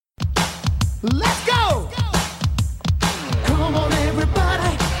Let's go! Come on,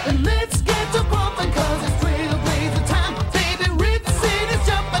 everybody, and let's get to bumping, cause it's trailblazer time. Baby, Rip City's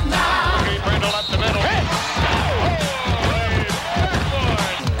jumping now. Okay, Brindle up the middle.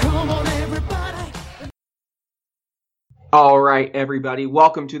 Come on, everybody. All right, everybody.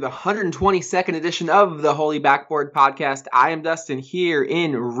 Welcome to the 122nd edition of the Holy Backboard podcast. I am Dustin here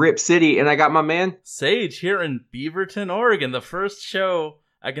in Rip City, and I got my man Sage here in Beaverton, Oregon. The first show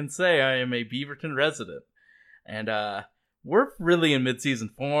I can say I am a Beaverton resident. And we're really in mid-season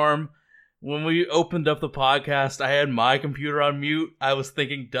form. When we opened up the podcast, I had my computer on mute. I was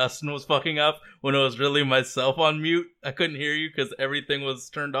thinking Dustin was fucking up when it was really myself on mute. I couldn't hear you because everything was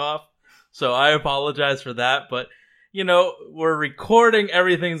turned off. So I apologize for that, but you know, we're recording,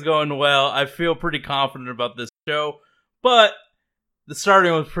 everything's going well. I feel pretty confident about this show, but the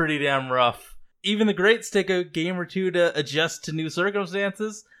starting was pretty damn rough. Even the greats take a game or two to adjust to new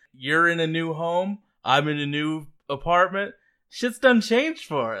circumstances. You're in a new home. I'm in a new apartment. Shit's done changed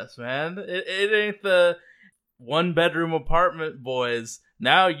for us, man. It ain't the one-bedroom apartment, boys.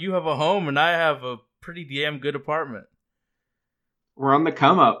 Now you have a home, and I have a pretty damn good apartment. We're on the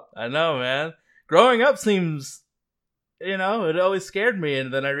come up. I know, man. Growing up seems, you know, it always scared me,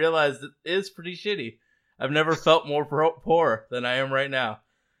 and then I realized it is pretty shitty. I've never felt more poor than I am right now.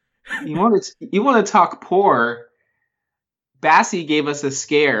 You want to talk poor? Bassie gave us a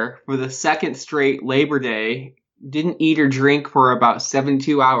scare for the second straight Labor Day. Didn't eat or drink for about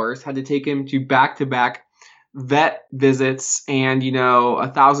 72 hours. Had to take him to back-to-back vet visits, and you know,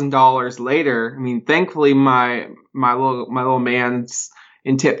 $1,000 later. I mean, thankfully my little man's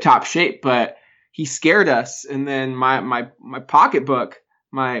in tip-top shape, but he scared us, and then my pocketbook,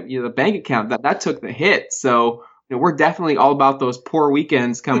 the bank account that took the hit. So you know, we're definitely all about those poor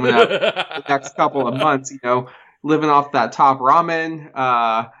weekends coming up the next couple of months. You know, living off that top ramen,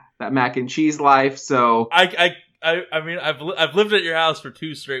 that mac and cheese life. So I mean, I've lived at your house for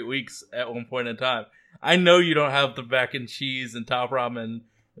 2 straight weeks at one point in time. I know you don't have the mac and cheese and top ramen,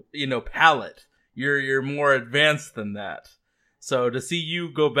 you know, palate. You're more advanced than that. So to see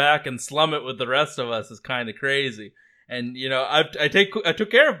you go back and slum it with the rest of us is kind of crazy. And you know, I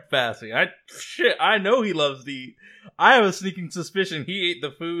took care of Bassie. I know he loves to eat. I have a sneaking suspicion he ate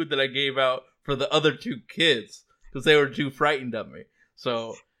the food that I gave out for the other 2 kids because they were too frightened of me.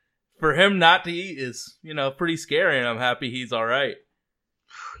 So for him not to eat is, you know, pretty scary, and I'm happy he's all right.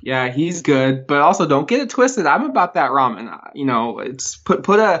 yeah, he's good, but also don't get it twisted. I'm about that ramen. You know, it's put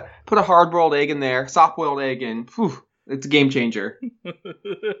a hard boiled egg in there, soft boiled egg, and whew, it's a game changer.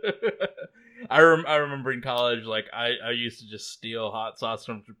 I remember in college, like, I used to just steal hot sauce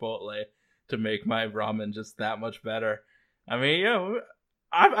from Chipotle to make my ramen just that much better. I mean, yeah,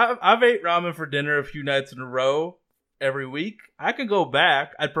 I've ate ramen for dinner a few nights in a row every week. I could go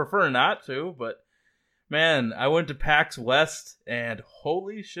back. I'd prefer not to, but man, I went to PAX West, and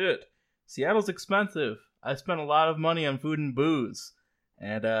holy shit, Seattle's expensive. I spent a lot of money on food and booze,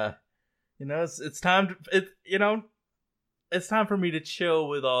 and you know, it's time it's time for me to chill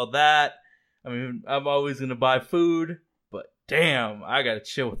with all that. I mean, I'm always going to buy food, but damn, I got to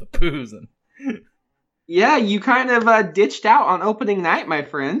chill with the boozing. Yeah, you kind of ditched out on opening night, my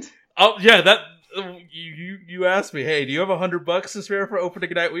friend. Oh, yeah, that you asked me, hey, do you have $100 to spare for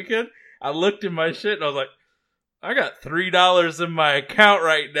opening night weekend? I looked in my shit and I was like, I got $3 in my account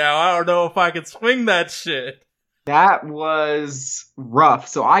right now. I don't know if I can swing that shit. That was rough.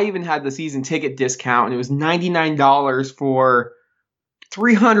 So I even had the season ticket discount, and it was $99 for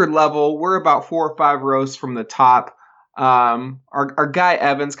 300 level. We're about 4 or 5 rows from the top. Our guy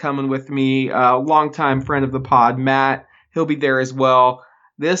Evan's coming with me, a longtime friend of the pod, Matt. He'll be there as well.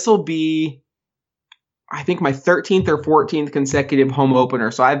 This will be, I think, my 13th or 14th consecutive home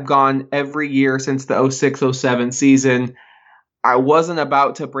opener. So I've gone every year since the 06-07 season. I wasn't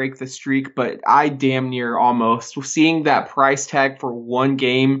about to break the streak, but I damn near almost. Seeing that price tag for one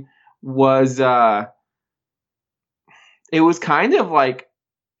game was, it was kind of like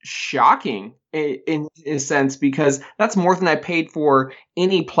shocking in a sense, because that's more than I paid for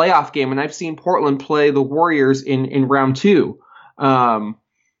any playoff game. And I've seen Portland play the Warriors in round 2.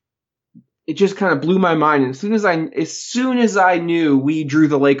 It just kind of blew my mind. And as soon as I knew we drew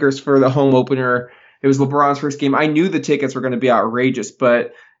the Lakers for the home opener, it was LeBron's first game, I knew the tickets were going to be outrageous,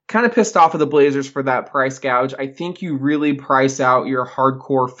 but kind of pissed off of the Blazers for that price gouge. I think you really price out your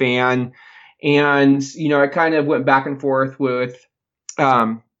hardcore fan. And, you know, I kind of went back and forth with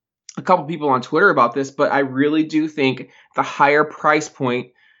a couple people on Twitter about this, but I really do think the higher price point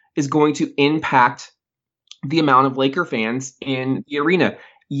is going to impact the amount of Laker fans in the arena.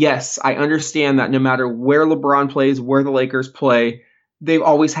 Yes, I understand that no matter where LeBron plays, where the Lakers play, they've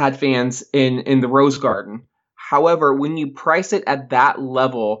always had fans in the Rose Garden. However, when you price it at that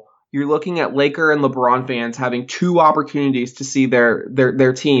level, you're looking at Laker and LeBron fans having two opportunities to see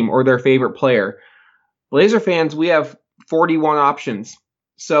their team or their favorite player. Blazer fans, we have 41 options.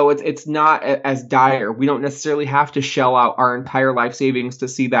 So it's not as dire. We don't necessarily have to shell out our entire life savings to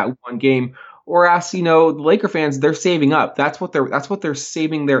see that one game. Or as the Laker fans, they're saving up. That's what they're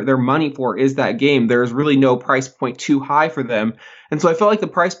saving their money for, is that game. There's really no price point too high for them. And so I felt like the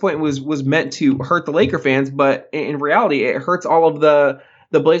price point was meant to hurt the Laker fans, but in reality, it hurts all of the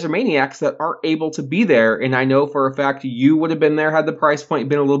Blazer maniacs that aren't able to be there. And I know for a fact you would have been there had the price point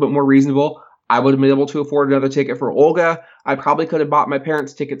been a little bit more reasonable. I would have been able to afford another ticket for Olga. I probably could have bought my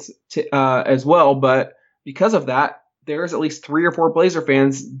parents tickets as well, but because of that, there's at least 3 or 4 Blazer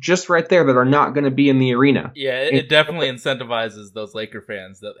fans just right there that are not going to be in the arena. Yeah, it definitely incentivizes those Laker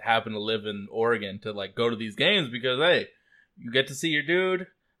fans that happen to live in Oregon to like go to these games because, hey, you get to see your dude.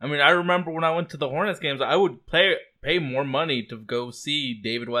 I mean, I remember when I went to the Hornets games, I would pay more money to go see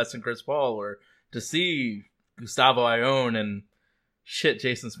David West and Chris Paul or to see Gustavo Ione and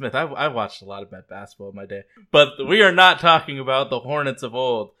Jason Smith. I watched a lot of basketball in my day. But we are not talking about the Hornets of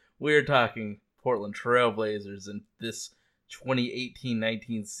old. We are talking Portland Trailblazers in this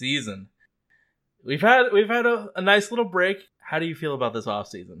 2018-19 season. We've had a nice little break. How do you feel about this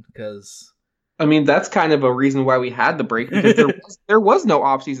offseason? Because I mean, that's kind of a reason why we had the break, because there was no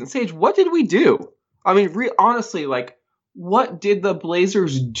offseason. Sage, what did we do? I mean, honestly, like, what did the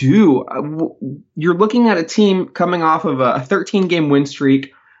Blazers do? You're looking at a team coming off of a 13-game win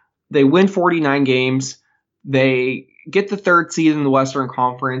streak. They win 49 games. They get the 3rd seed in the Western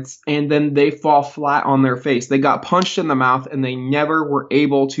Conference, and then they fall flat on their face. They got punched in the mouth, and they never were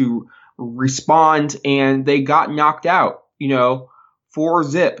able to respond, and they got knocked out,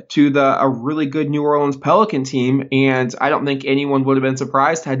 4-0 to a really good New Orleans Pelican team. And I don't think anyone would have been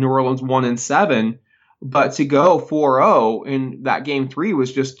surprised had New Orleans 1-7. But to go 4-0 in that game 3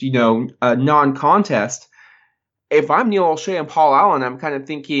 was just, a non-contest. If I'm Neil O'Shea and Paul Allen, I'm kind of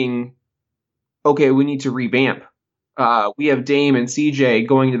thinking, okay, we need to revamp. We have Dame and CJ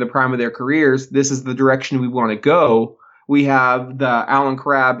going to the prime of their careers. This is the direction we want to go. We have the Allen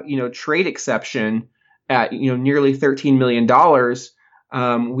Crabbe, trade exception at, nearly $13 million.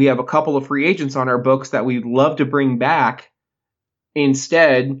 We have a couple of free agents on our books that we'd love to bring back.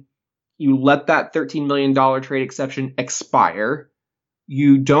 Instead, you let that $13 million trade exception expire.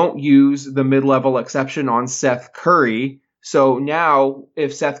 You don't use the mid-level exception on Seth Curry. So now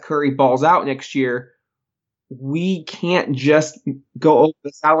if Seth Curry balls out next year, we can't just go over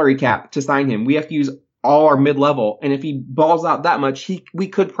the salary cap to sign him. We have to use all our mid-level. And if he balls out that much, we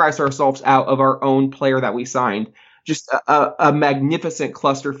could price ourselves out of our own player that we signed. Just a magnificent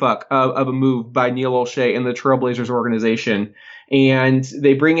clusterfuck of a move by Neil O'Shea and the Trailblazers organization. And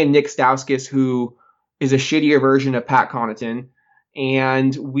they bring in Nick Stauskas, who is a shittier version of Pat Connaughton.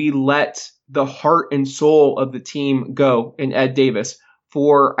 And we let the heart and soul of the team go in Ed Davis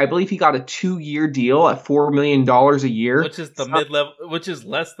for, I believe he got a 2-year deal at $4 million a year. Which is the mid-level, which is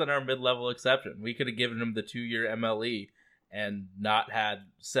less than our mid-level exception. We could have given him the 2-year MLE and not had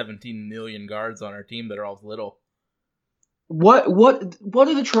 17 million guards on our team that are all little. What are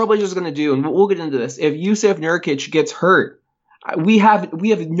the Trailblazers going to do? And we'll get into this. If Yusuf Nurkic gets hurt, we have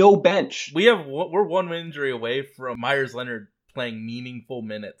no bench. We're one injury away from Myers Leonard playing meaningful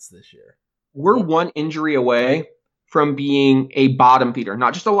minutes this year. We're one injury away from being a bottom feeder,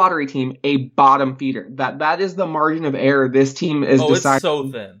 not just a lottery team, a bottom feeder. That is the margin of error this team is deciding. It's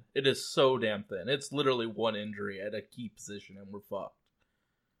so thin. It is so damn thin. It's literally one injury at a key position, and we're fucked.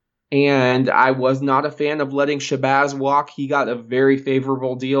 And I was not a fan of letting Shabazz walk. He got a very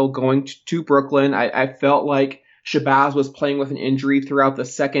favorable deal going to Brooklyn. I felt like Shabazz was playing with an injury throughout the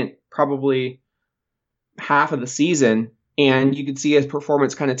second, probably half of the season. And you could see his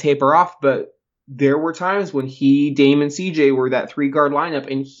performance kind of taper off. But there were times when Dame, and CJ were that 3-guard lineup.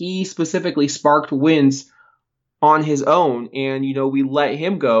 And he specifically sparked wins on his own. And, we let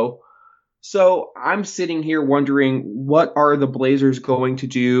him go. So I'm sitting here wondering, what are the Blazers going to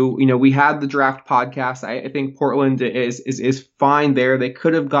do? We had the draft podcast. I think Portland is fine there. They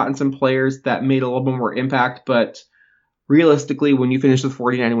could have gotten some players that made a little bit more impact, but realistically, when you finish with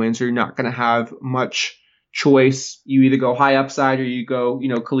 49 wins, you're not going to have much choice. You either go high upside or you go,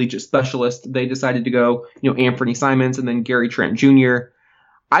 collegiate specialist. They decided to go, Anthony Simons and then Gary Trent Jr.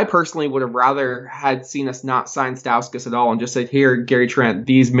 I personally would have rather had seen us not sign Stauskas at all and just said, here, Gary Trent,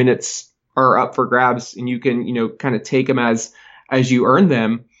 these minutes are up for grabs and you can, kind of take them as you earn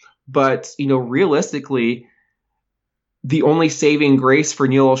them. But, realistically, the only saving grace for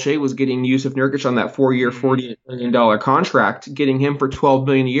Neil O'Shea was getting Yusuf Nurkic on that 4-year, $48 million contract. Getting him for $12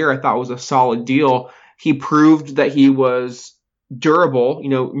 million a year, I thought was a solid deal. He proved that he was durable,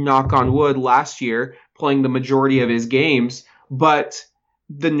 knock on wood, last year, playing the majority of his games. But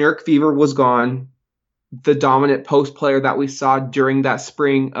the Nurk fever was gone. The dominant post player that we saw during that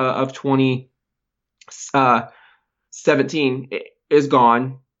spring of 2017 is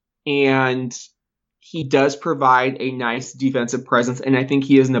gone. And he does provide a nice defensive presence, and I think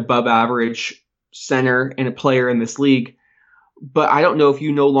he is an above-average center and a player in this league. But I don't know if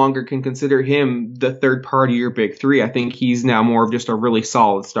you no longer can consider him the third part of your big three. I think he's now more of just a really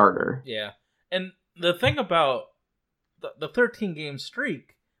solid starter. Yeah, and the thing about the 13-game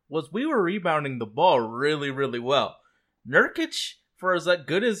streak was we were rebounding the ball really, really well. Nurkic, for as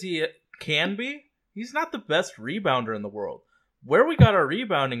good as he can be, he's not the best rebounder in the world. Where we got our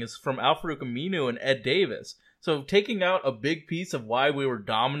rebounding is from Al-Farouq Aminu and Ed Davis. So taking out a big piece of why we were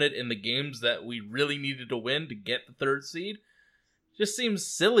dominant in the games that we really needed to win to get the third seed just seems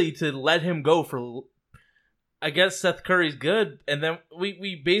silly to let him go for... I guess Seth Curry's good, and then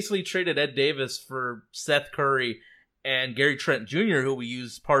we basically traded Ed Davis for Seth Curry and Gary Trent Jr., who we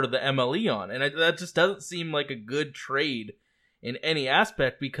used part of the MLE on. And that just doesn't seem like a good trade in any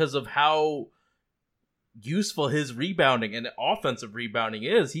aspect because of how useful his rebounding and offensive rebounding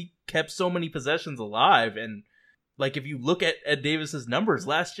is. He kept so many possessions alive, and if you look at Ed Davis's numbers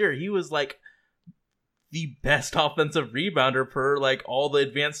last year, he was the best offensive rebounder per all the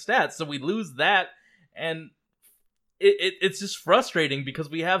advanced stats. So we lose that, and it's just frustrating because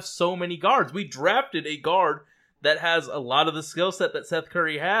we have so many guards. We drafted a guard that has a lot of the skill set that Seth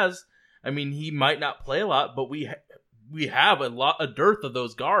Curry has. I mean, he might not play a lot, but we have a dearth of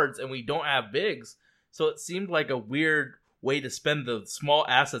those guards, and we don't have bigs. So it seemed like a weird way to spend the small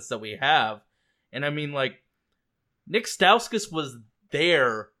assets that we have. And I mean, Nick Stauskas was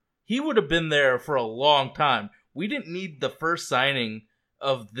there. He would have been there for a long time. We didn't need the first signing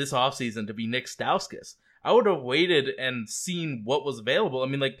of this offseason to be Nick Stauskas. I would have waited and seen what was available. I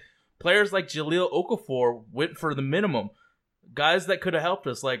mean, players like Jahlil Okafor went for the minimum. Guys that could have helped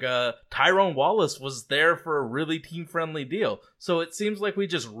us, Tyrone Wallace, was there for a really team-friendly deal. So it seems like we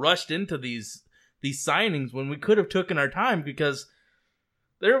just rushed into these signings when we could have taken our time because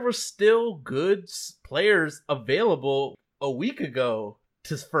there were still good players available a week ago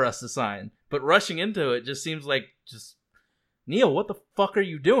for us to sign. But rushing into it just seems like Neil, what the fuck are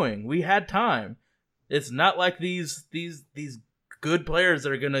you doing? We had time. It's not like these good players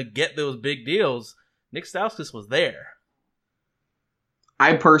that are going to get those big deals. Nick Stauskas was there.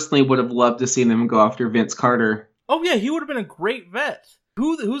 I personally would have loved to see them go after Vince Carter. Oh yeah, he would have been a great vet.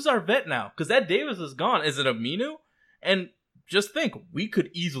 Who's our vet now? Because Ed Davis is gone. Is it Aminu? And just think, we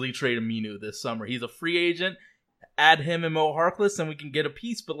could easily trade Aminu this summer. He's a free agent. Add him and Mo Harkless, and we can get a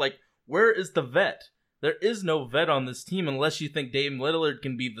piece. But where is the vet? There is no vet on this team unless you think Dame Lillard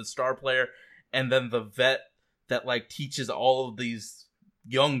can be the star player, and then the vet that teaches all of these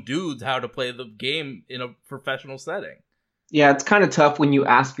young dudes how to play the game in a professional setting. Yeah, it's kind of tough when you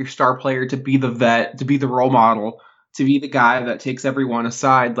ask your star player to be the vet, to be the role model, to be the guy that takes everyone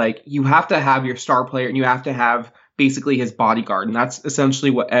aside. You have to have your star player, and you have to have basically his bodyguard. And that's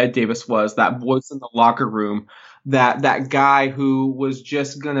essentially what Ed Davis was, that voice in the locker room, that guy who was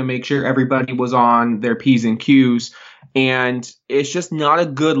just going to make sure everybody was on their P's and Q's. And it's just not a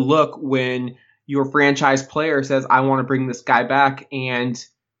good look when your franchise player says, I want to bring this guy back, and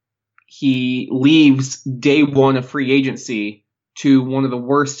he leaves day one of free agency to one of the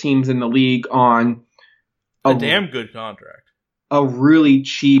worst teams in the league on a damn good contract, a really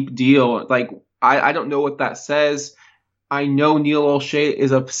cheap deal. I don't know what that says. I know Neil O'Shea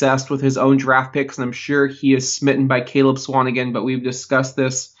is obsessed with his own draft picks, and I'm sure he is smitten by Caleb Swanigan, but we've discussed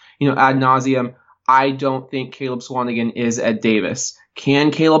this, ad nauseum. I don't think Caleb Swanigan is Ed Davis.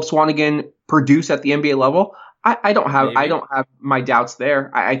 Can Caleb Swanigan produce at the NBA level? I don't have my doubts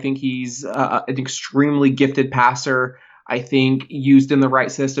there. I think he's an extremely gifted passer. I think used in the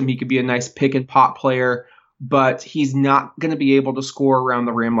right system, he could be a nice pick and pop player, but he's not going to be able to score around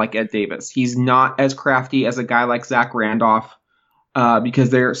the rim like Ed Davis. He's not as crafty as a guy like Zach Randolph because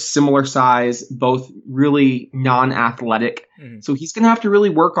they're similar size, both really non-athletic. Mm-hmm. So he's going to have to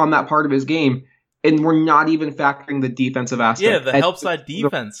really work on that part of his game. And we're not even factoring the defensive aspect. Yeah, the help side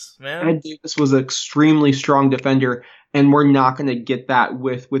defense, man. Ed Davis was an extremely strong defender, and we're not going to get that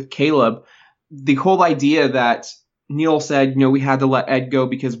with Caleb. The whole idea that Neil said, we had to let Ed go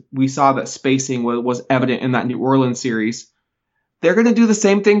because we saw that spacing was evident in that New Orleans series. They're going to do the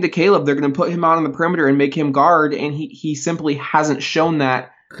same thing to Caleb. They're going to put him out on the perimeter and make him guard, and he simply hasn't shown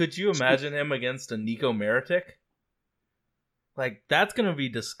that. Could you imagine him against a Nico Mirotic? Like, that's going to be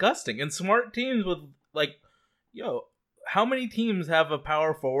disgusting. And smart teams with, like, how many teams have a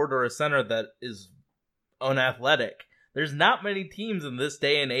power forward or a center that is unathletic? There's not many teams in this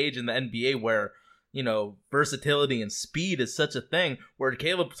day and age in the NBA where, versatility and speed is such a thing, where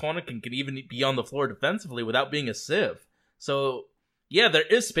Caleb Swanigan can even be on the floor defensively without being a sieve. So, yeah, there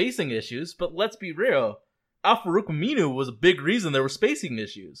is spacing issues, but let's be real. Al-Farouq Aminu was a big reason there were spacing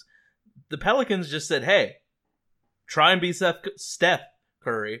issues. The Pelicans just said, hey, try and be Steph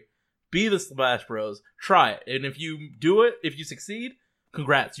Curry. Be the Splash Bros. Try it. And if you do it, if you succeed,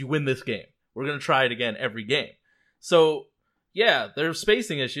 congrats, you win this game. We're going to try it again every game. So, yeah, there's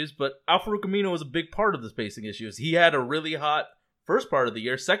spacing issues, but Al-Farouq Aminu was a big part of the spacing issues. He had a really hot first part of the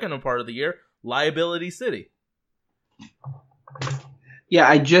year, second part of the year, liability city. Yeah,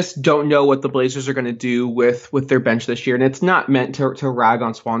 I just don't know what the Blazers are going to do with their bench this year. And it's not meant to rag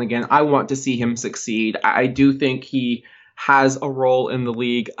on Swanigan. I want to see him succeed. I do think he has a role in the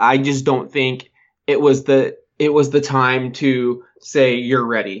league. I just don't think it was the time to say you're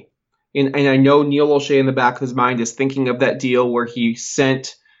ready. And I know Neil O'Shea in the back of his mind is thinking of that deal where he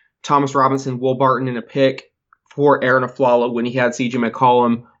sent Thomas Robinson, Will Barton, and a pick for Aaron Aflalo when he had CJ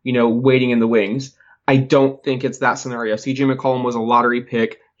McCollum, waiting in the wings. I don't think it's that scenario. CJ McCollum was a lottery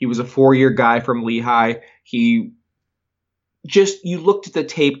pick. He was a 4-year guy from Lehigh. You looked at the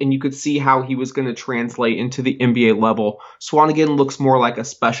tape and you could see how he was going to translate into the NBA level. Swanigan looks more like a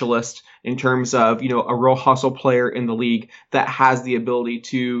specialist in terms of, a real hustle player in the league that has the ability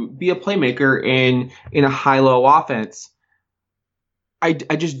to be a playmaker in a high-low offense. I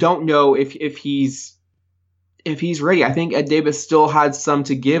just don't know if he's ready. I think Ed Davis still had some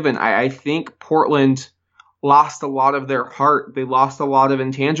to give, and I think Portland lost a lot of their heart. They lost a lot of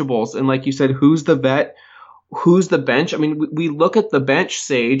intangibles. And like you said, who's the vet? Who's the bench? I mean, we look at the bench,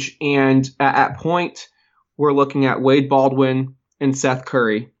 Sage, and at point, we're looking at Wade Baldwin and Seth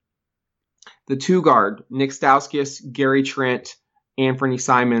Curry. The 2 guard, Nick Stauskas, Gary Trent, Anthony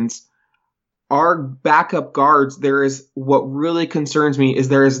Simons. Our backup guards, what really concerns me is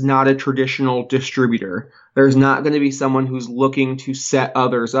there is not a traditional distributor. There's not going to be someone who's looking to set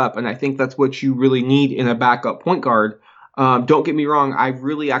others up. And I think that's what you really need in a backup point guard. Don't get me wrong. I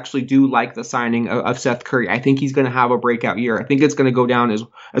really actually do like the signing of Seth Curry. I think he's going to have a breakout year. I think it's going to go down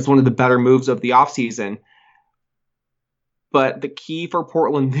as one of the better moves of the offseason. But the key for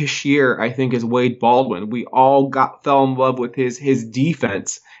Portland this year, I think, is Wade Baldwin. We all fell in love with his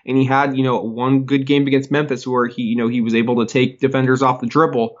defense. And he had, one good game against Memphis where he was able to take defenders off the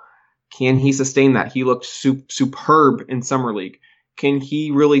dribble. Can he sustain that? He looked superb in Summer League. Can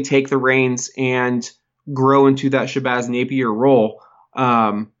he really take the reins and grow into that Shabazz Napier role?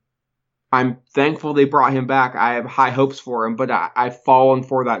 I'm thankful they brought him back. I have high hopes for him, but I've fallen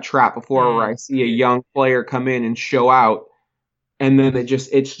for that trap before where I see a young player come in and show out, and then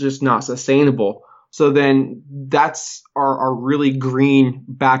it's just not sustainable. So then that's our really green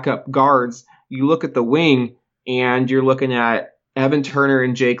backup guards. You look at the wing, and you're looking at Evan Turner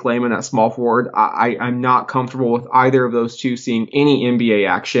and Jake Layman at small forward. I'm not comfortable with either of those two seeing any NBA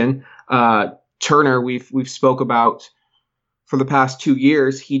action. Turner, we've spoke about for the past 2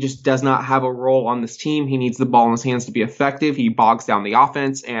 years. He just does not have a role on this team. He needs the ball in his hands to be effective. He bogs down the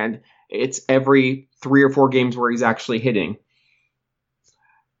offense, and it's every 3 or 4 games where he's actually hitting.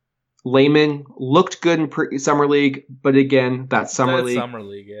 Layman looked good in Summer League, but again, that's Summer League. Summer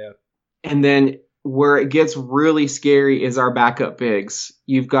League, yeah. And then where it gets really scary is our backup bigs.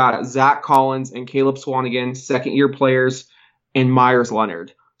 You've got Zach Collins and Caleb Swanigan, second-year players, and Myers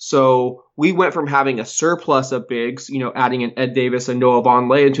Leonard. So we went from having a surplus of bigs, adding an Ed Davis and Noah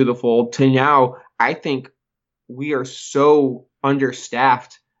Vonleh into the fold, to now I think we are so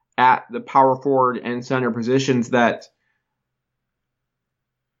understaffed at the power forward and center positions that,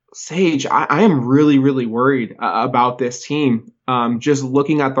 Sage, I am really, really worried about this team. Just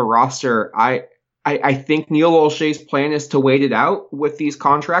looking at the roster, I think Neil O'Shea's plan is to wait it out with these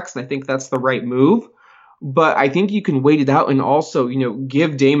contracts, and I think that's the right move. But I think you can wait it out and also,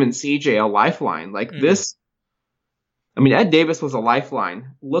 give Dame and CJ a lifeline. Like this, Ed Davis was a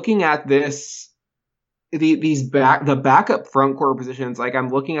lifeline. Looking at this, the backup front court positions, like I'm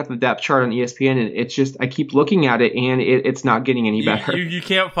looking at the depth chart on ESPN, and it's just, I keep looking at it and it's not getting any better. You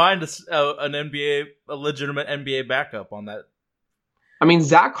can't find a legitimate NBA backup on that.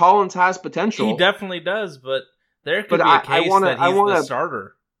 Zach Collins has potential. He definitely does, but there could be a case that he's the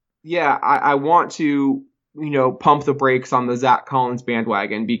starter. Yeah, I want to, pump the brakes on the Zach Collins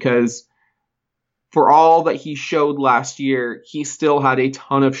bandwagon, because for all that he showed last year, he still had a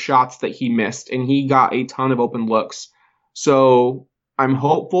ton of shots that he missed, and he got a ton of open looks. So I'm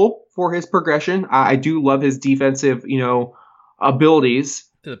hopeful for his progression. I do love his defensive, abilities.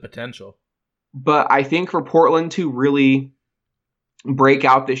 To the potential. But I think for Portland to really break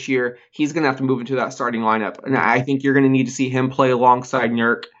out this year, he's going to have to move into that starting lineup. And I think you're going to need to see him play alongside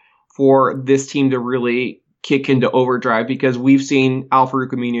Nurk for this team to really kick into overdrive, because we've seen Al-Farouq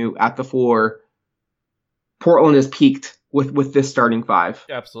Aminu at the floor. Portland has peaked with this starting five.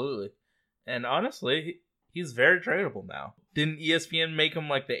 Absolutely. And honestly, he's very tradable now. Didn't ESPN make him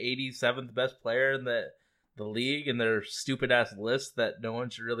like the 87th best player in the league in their stupid-ass list that no one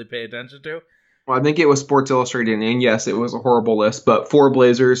should really pay attention to? Well, I think it was Sports Illustrated, and yes, it was a horrible list, but 4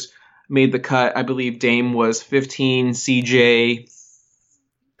 Blazers made the cut. I believe Dame was 15, CJ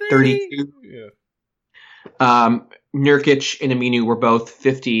 32. Yeah. Nurkic and Aminu were both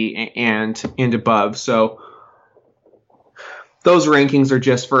 50 and above, so those rankings are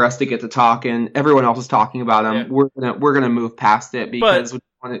just for us to get to talk, and everyone else is talking about them. Yeah. We're gonna move past it because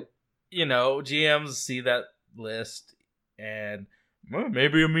GMs see that list and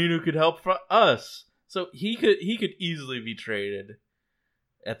maybe Aminu could help for us. So he could easily be traded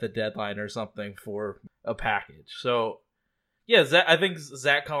at the deadline or something for a package. So yeah, I think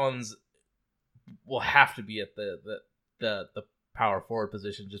Zach Collins will have to be at the power forward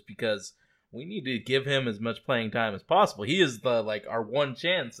position, just because we need to give him as much playing time as possible. He is our one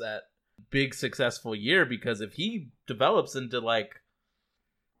chance at big successful year, because if he develops into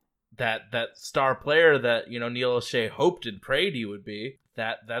that star player that Neil O'Shea hoped and prayed he would be,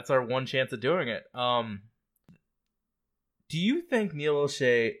 that's our one chance of doing it. Do you think Neil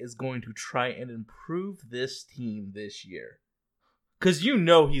O'Shea is going to try and improve this team this year? Because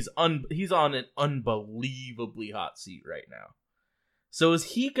he's on an unbelievably hot seat right now. So is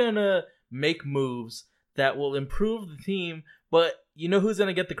he gonna make moves that will improve the team? But you know who's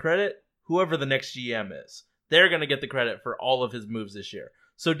gonna get the credit? Whoever the next GM is. They're gonna get the credit for all of his moves this year.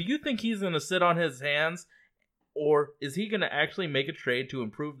 So do you think he's gonna sit on his hands, or is he gonna actually make a trade to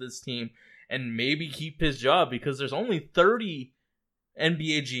improve this team and maybe keep his job? Because there's only 30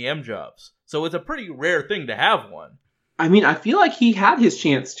 NBA GM jobs, so it's a pretty rare thing to have one. I mean, I feel like he had his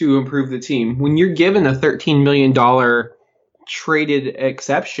chance to improve the team. When you're given a $13 million traded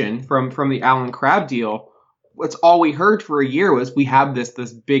exception from the Allen Crabbe deal, what's all we heard for a year was, we have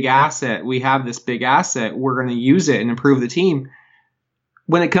this big asset. We have this big asset. We're going to use it and improve the team.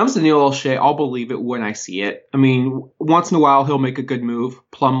 When it comes to Neil O'Shea, I'll believe it when I see it. I mean, once in a while, he'll make a good move.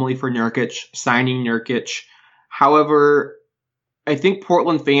 Plumlee for Nurkic, signing Nurkic. However, I think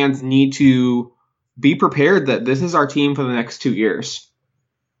Portland fans need to be prepared that this is our team for the next 2 years.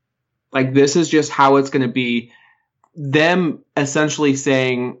 This is just how it's going to be. Them essentially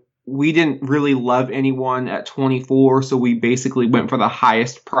saying, we didn't really love anyone at 24, so we basically went for the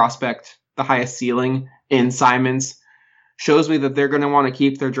highest prospect, the highest ceiling in Simons, shows me that they're going to want to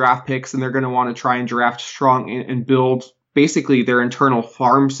keep their draft picks, and they're going to want to try and draft strong and build basically their internal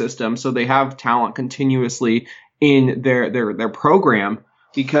farm system, so they have talent continuously in their program,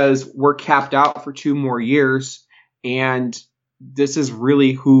 because we're capped out for 2 more years, and this is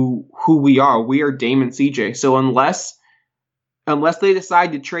really who we are. We are Dame and CJ. So unless they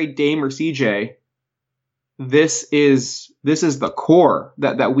decide to trade Dame or CJ, this is the core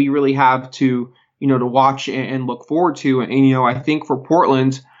that we really have to watch and look forward to. And I think for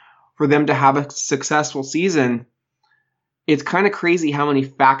Portland, for them to have a successful season, it's kind of crazy how many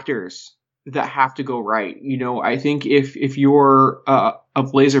factors that have to go right. I think if you're a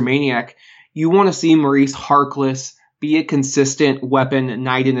Blazer maniac, you want to see Maurice Harkless be a consistent weapon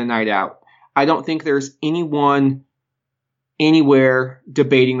night in and night out. I don't think there's anyone anywhere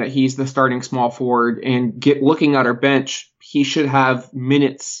debating that he's the starting small forward, and looking at our bench, he should have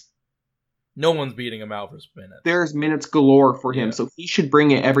minutes. No one's beating him out for minutes. There's minutes galore for him, so he should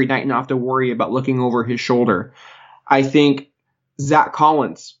bring it every night and not have to worry about looking over his shoulder. I think Zach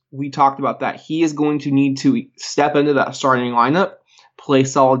Collins, we talked about that. He is going to need to step into that starting lineup, play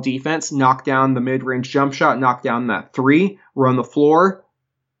solid defense, knock down the mid-range jump shot, knock down that 3, run the floor,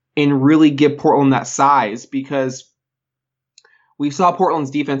 and really give Portland that size, because we saw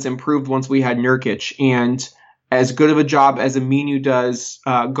Portland's defense improved once we had Nurkic, and as good of a job as Aminu does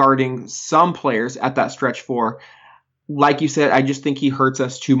guarding some players at that stretch 4, like you said, I just think he hurts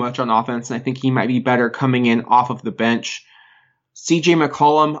us too much on offense, and I think he might be better coming in off of the bench. CJ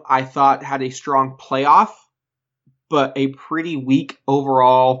McCollum, I thought, had a strong playoff, but a pretty weak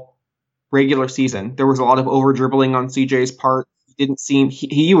overall regular season. There was a lot of over dribbling on CJ's part.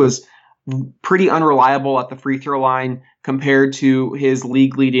 He was pretty unreliable at the free throw line compared to his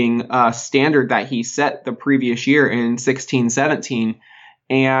league leading standard that he set the previous year in 16-17.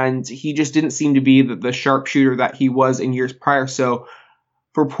 And he just didn't seem to be the sharpshooter that he was in years prior. So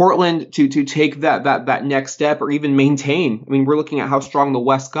for Portland to take that next step or even maintain. I mean, we're looking at how strong the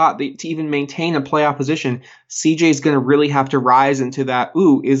West got. To even maintain a playoff position, CJ's going to really have to rise into that.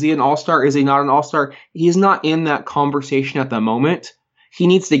 Ooh, is he an all-star? Is he not an all-star? He's not in that conversation at the moment. He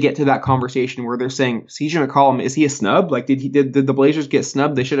needs to get to that conversation where they're saying, CJ McCollum, is he a snub? Like, did the Blazers get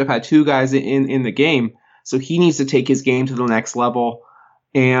snubbed? They should have had two guys in the game. So he needs to take his game to the next level.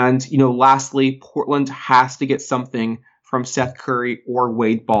 And, lastly, Portland has to get something from Seth Curry or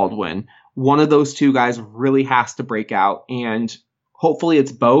Wade Baldwin. One of those two guys really has to break out, and hopefully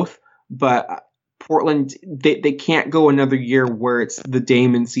it's both. But Portland, they can't go another year where it's the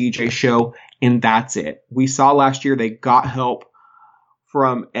Dame and CJ show, and that's it. We saw last year they got help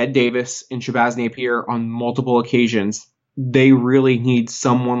from Ed Davis and Shabazz Napier on multiple occasions. They really need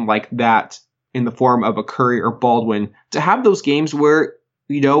someone like that in the form of a Curry or Baldwin to have those games where,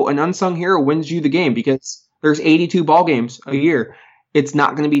 an unsung hero wins you the game, because there's 82 ball games a year. It's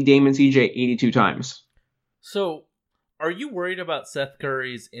not going to be Dame and CJ 82 times. So, are you worried about Seth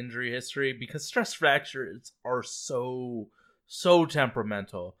Curry's injury history? Because stress fractures are so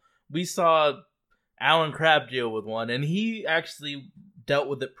temperamental. We saw Alan Crabb deal with one, and he actually dealt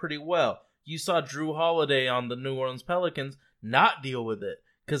with it pretty well. You saw Drew Holiday on the New Orleans Pelicans not deal with it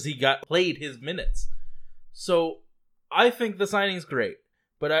because he played his minutes. So, I think the signing's great.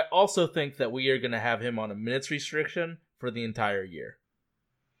 But I also think that we are going to have him on a minutes restriction for the entire year.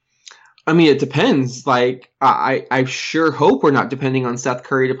 I mean, it depends. Like, I sure hope we're not depending on Seth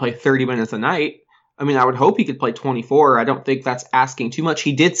Curry to play 30 minutes a night. I mean, I would hope he could play 24. I don't think that's asking too much.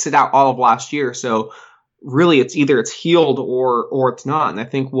 He did sit out all of last year, so really it's either it's healed or it's not. And I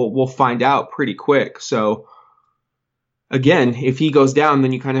think we'll find out pretty quick. So again, if he goes down,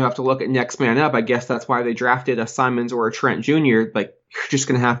 then you kind of have to look at next man up. I guess that's why they drafted a Simons or a Trent Jr. Like, you're just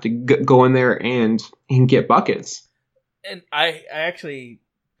going to have to go in there and get buckets. And I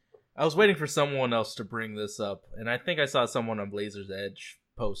was waiting for someone else to bring this up, and I think I saw someone on Blazers Edge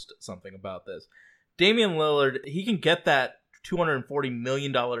post something about this. Damian Lillard, he can get that $240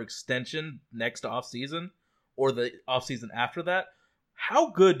 million extension next offseason or the offseason after that. How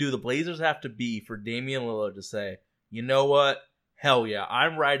good do the Blazers have to be for Damian Lillard to say, you know what? Hell yeah,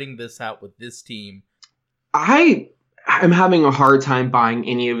 I'm riding this out with this team. I'm having a hard time buying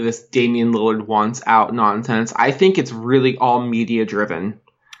any of this Damian Lillard wants out nonsense. I think it's really all media driven.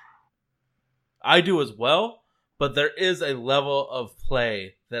 I do as well, but there is a level of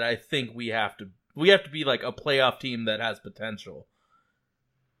play that I think we have to be like a playoff team that has potential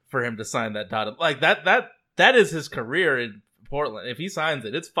for him to sign that dotted. Like that is his career in Portland. If he signs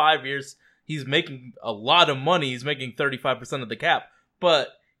it, it's 5 years. He's making a lot of money. He's making 35% of the cap, but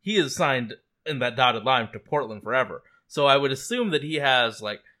he is signed in that dotted line to Portland forever. So I would assume that he has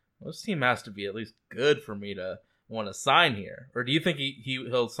this team has to be at least good for me to want to sign here. Or do you think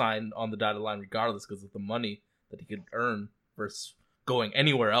he'll sign on the dotted line regardless because of the money that he could earn versus going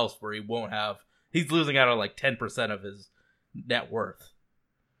anywhere else where he's losing out on 10% of his net worth?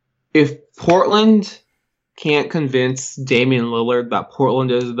 If Portland can't convince Damian Lillard that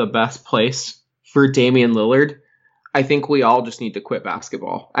Portland is the best place for Damian Lillard, I think we all just need to quit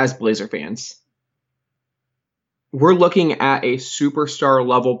basketball as Blazer fans. We're looking at a superstar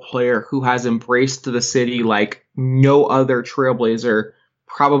level player who has embraced the city like no other Trailblazer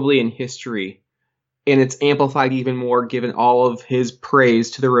probably in history. And it's amplified even more given all of his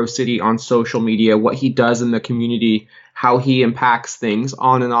praise to the Rose City on social media, what he does in the community, how he impacts things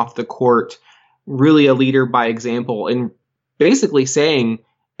on and off the court. Really a leader by example, and basically saying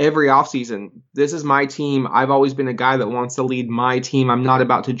every offseason, this is my team. I've always been a guy that wants to lead my team. I'm not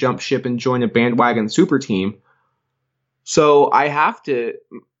about to jump ship and join a bandwagon super team. So I have to,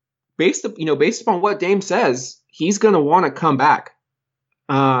 based upon what Dame says, he's going to want to come back.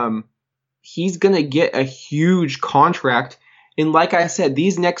 He's going to get a huge contract. And like I said,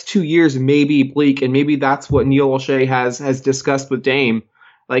 these next 2 years may be bleak, and maybe that's what Neil Olshey has discussed with Dame.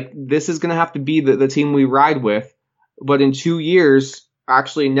 Like, this is going to have to be the team we ride with. But in 2 years,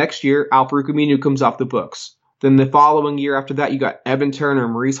 actually next year, Al-Farouq Aminu comes off the books. Then the following year after that, you got Evan Turner,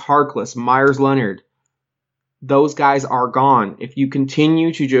 Maurice Harkless, Myers Leonard. Those guys are gone. If you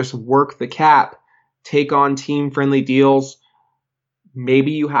continue to just work the cap, take on team-friendly deals,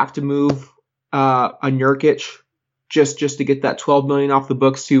 maybe you have to move a Nurkic just to get that $12 million off the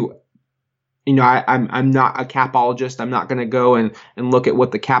books to, I'm not a capologist. I'm not going to go and look at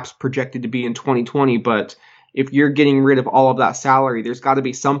what the cap's projected to be in 2020. But if you're getting rid of all of that salary, there's got to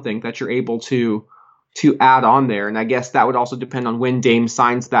be something that you're able to add on there. And I guess that would also depend on when Dame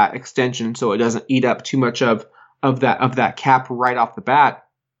signs that extension, so it doesn't eat up too much of that cap right off the bat.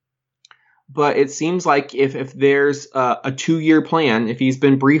 But it seems like if there's a 2-year plan, if he's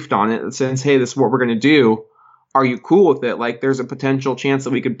been briefed on it and says, hey, this is what we're going to do, are you cool with it? Like, there's a potential chance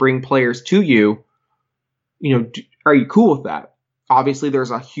that we could bring players to you. Are you cool with that? Obviously,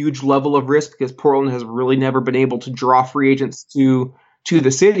 there's a huge level of risk because Portland has really never been able to draw free agents to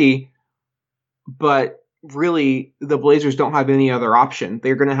the city. But really, the Blazers don't have any other option.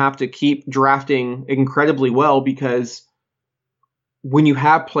 They're going to have to keep drafting incredibly well because when you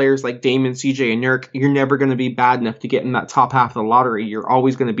have players like Damon, CJ, and Nurk, you're never going to be bad enough to get in that top half of the lottery. You're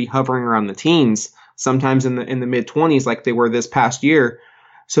always going to be hovering around the teens, sometimes in the mid-20s like they were this past year.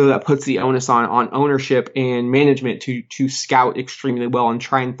 So that puts the onus on ownership and management to scout extremely well and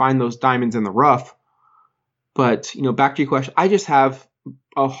try and find those diamonds in the rough. But, back to your question, I just have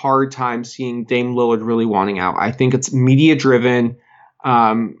a hard time seeing Dame Lillard really wanting out. I think it's media-driven.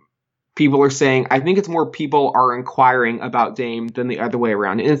 People are saying, I think it's more people are inquiring about Dame than the other way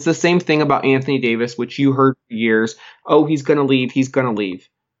around. And it's the same thing about Anthony Davis, which you heard for years. Oh, he's going to leave. He's going to leave.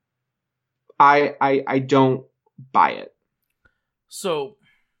 I don't buy it. So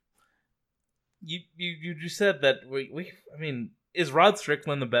you said that is Rod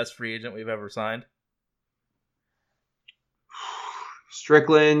Strickland the best free agent we've ever signed?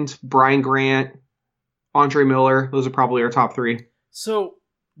 Strickland, Brian Grant, Andre Miller. Those are probably our top 3. So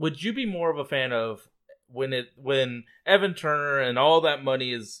would you be more of a fan of when Evan Turner and all that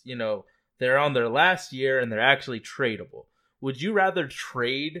money is, they're on their last year and they're actually tradable? Would you rather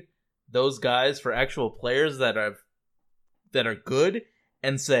trade those guys for actual players that are good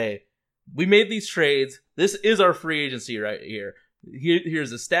and say, we made these trades, this is our free agency right here.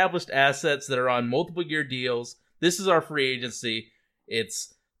 Here's established assets that are on multiple year deals. This is our free agency.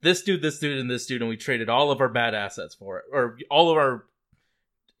 It's this dude, and this dude, and we traded all of our bad assets for it, or all of our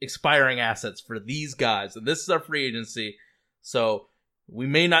expiring assets for these guys, and this is our free agency. So we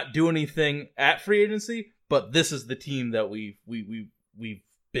may not do anything at free agency, but this is the team that we've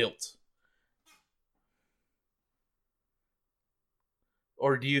built.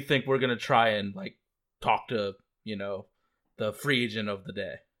 Or do you think we're gonna try and talk to the free agent of the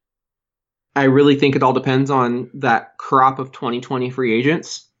day? I really think it all depends on that crop of 2020 free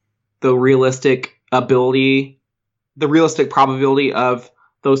agents, the realistic probability of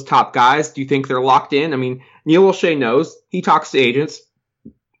those top guys. Do you think they're locked in? I mean, Neil O'Shea knows. He talks to agents.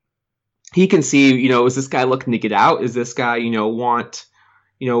 He can see, is this guy looking to get out? Is this guy,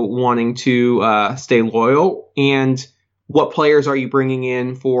 wanting to stay loyal? And what players are you bringing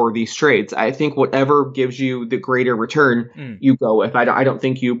in for these trades? I think whatever gives you the greater return, you go with. I don't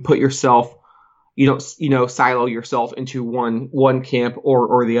think you put yourself, you don't, silo yourself into one camp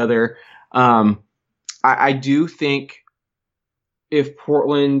or the other. I do think if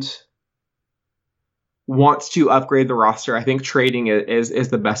Portland wants to upgrade the roster, I think trading is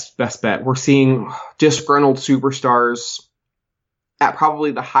the best bet. We're seeing disgruntled superstars at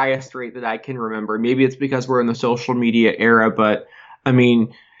probably the highest rate that I can remember. Maybe it's because we're in the social media era, but I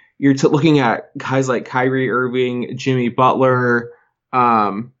mean, you're looking at guys like Kyrie Irving, Jimmy Butler,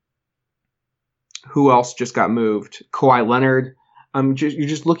 who else just got moved? Kawhi Leonard. You're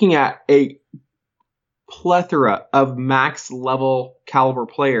just looking at a plethora of max level caliber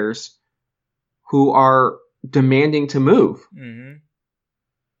players who are demanding to move. Mm-hmm.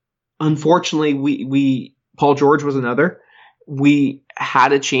 Unfortunately, we Paul George was another. We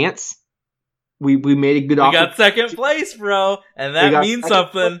had a chance. We made a good offer. We got second place, bro. And that means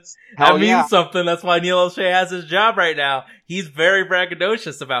something. That means something. That's why Neil O'Shea has his job right now. He's very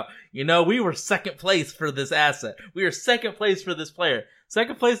braggadocious about, we were second place for this asset. We were second place for this player.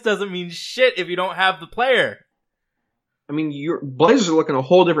 Second place doesn't mean shit if you don't have the player. I mean, your Blazers are looking a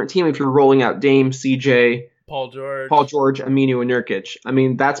whole different team if you're rolling out Dame, CJ, Paul George, Aminu, and Nurkic. I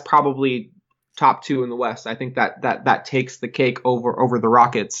mean, that's probably top 2 in the West. I think that takes the cake over the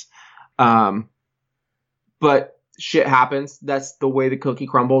Rockets. But shit happens. That's the way the cookie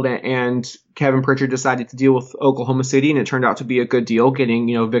crumbled, and Kevin Pritchard decided to deal with Oklahoma City, and it turned out to be a good deal, getting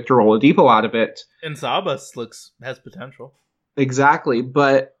Victor Oladipo out of it. And Sabas has potential. Exactly,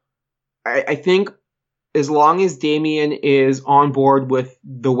 but I think as long as Damian is on board with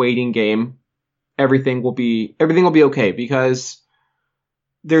the waiting game, everything will be okay, because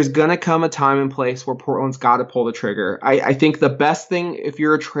there's gonna come a time and place where Portland's got to pull the trigger. I think the best thing, if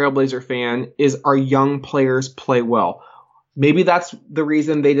you're a Trailblazer fan, is our young players play well. Maybe that's the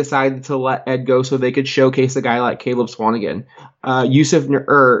reason they decided to let Ed go, so they could showcase a guy like Caleb Swanigan.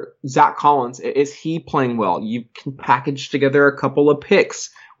 Zach Collins, is he playing well? You can package together a couple of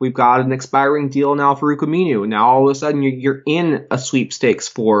picks. We've got an expiring deal now for Aminu. Now all of a sudden you're in a sweepstakes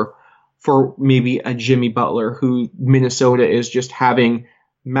for maybe a Jimmy Butler, who Minnesota is just having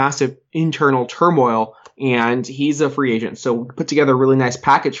massive internal turmoil, and he's a free agent. So we put together a really nice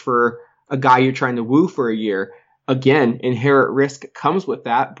package for a guy you're trying to woo for a year. Again, inherent risk comes with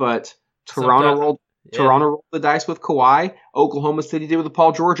that, but Toronto rolled the dice with Kawhi. Oklahoma City did with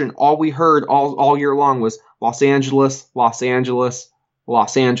Paul George, and all we heard all year long was Los Angeles, Los Angeles,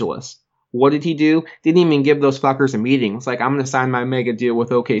 Los Angeles. What did he do? Didn't even give those fuckers a meeting. It's like, I'm going to sign my mega deal with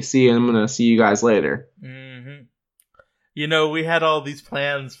OKC, and I'm going to see you guys later. Mm-hmm. We had all these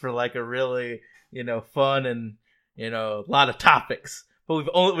plans for like a really, fun and, a lot of topics.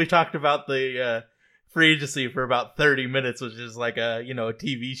 But we talked about the free agency for about 30 minutes, which is like a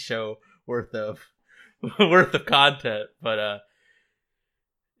TV show worth of content. But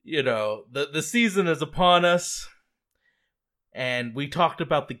the season is upon us, and we talked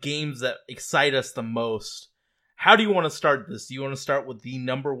about the games that excite us the most. How do you want to start this? Do you want to start with the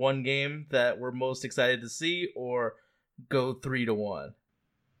number one game that we're most excited to see, or go 3-1?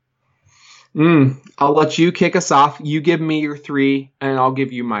 I'll let you kick us off. You give me your 3, and I'll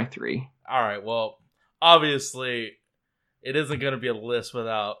give you my 3. All right. Well, obviously, it isn't going to be a list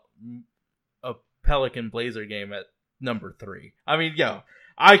without a Pelican Blazer game at number 3. I mean,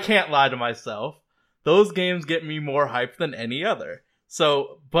 I can't lie to myself. Those games get me more hyped than any other.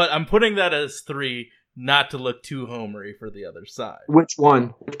 So, but I'm putting that as 3, not to look too homery for the other side. Which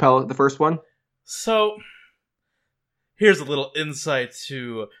one? Which Pelican? The first one? So, here's a little insight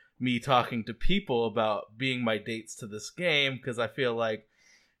to me talking to people about being my dates to this game, because I feel like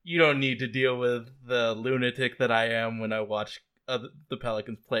you don't need to deal with the lunatic that I am when I watch the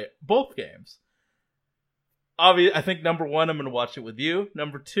Pelicans play both games. Obviously, I think number 1, I'm going to watch it with you.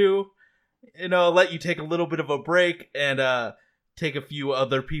 Number 2, I'll let you take a little bit of a break and take a few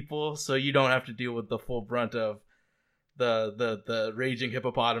other people, so you don't have to deal with the full brunt of the raging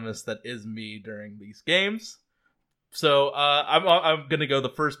hippopotamus that is me during these games. So I'm gonna go the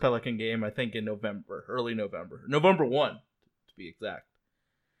first Pelican game, I think in November, early November, November 1 to be exact.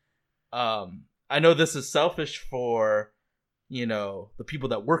 I know this is selfish for the people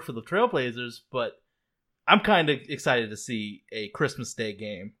that work for the Trailblazers, but I'm kind of excited to see a Christmas Day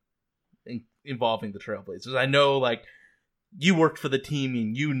game involving the Trailblazers. I know, like, you worked for the team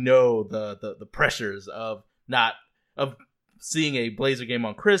and the pressures of seeing a Blazer game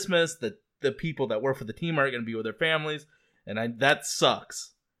on Christmas, that the people that work for the team aren't going to be with their families, and that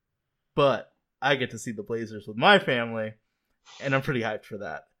sucks. But I get to see the Blazers with my family, and I'm pretty hyped for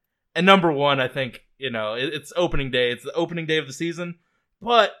that. And number 1, I think, it's opening day. It's the opening day of the season,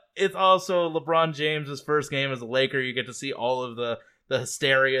 but it's also LeBron James' first game as a Laker. You get to see all of the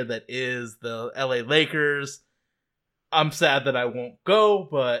hysteria that is the LA Lakers. I'm sad that I won't go,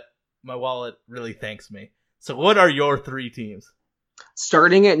 but my wallet really thanks me. So what are your 3 teams?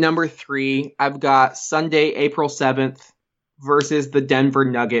 Starting at number 3, I've got Sunday, April 7th versus the Denver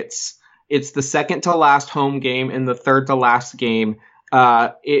Nuggets. It's the second to last home game and the third to last game.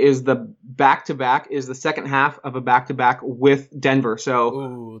 It is the back-to-back, is the second half of a back-to-back with Denver.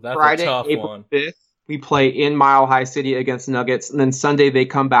 So that's Friday, a tough April one. 5th, we play in Mile High City against Nuggets. And then Sunday, they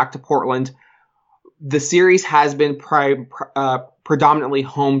come back to Portland. The series has been predominantly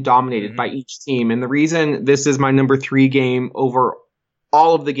home dominated by each team. And the reason this is my number 3 game over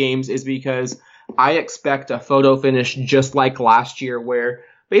all of the games is because I expect a photo finish just like last year, where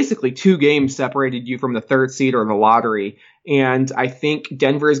basically 2 games separated you from the 3rd seed or the lottery. And I think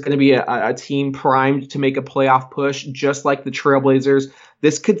Denver is going to be a team primed to make a playoff push, just like the Trailblazers.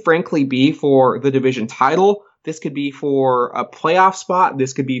 This could frankly be for the division title. This could be for a playoff spot.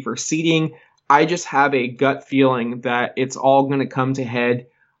 This could be for seeding. I just have a gut feeling that it's all going to come to head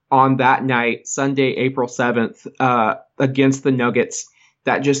on that night, Sunday, April 7th, against the Nuggets.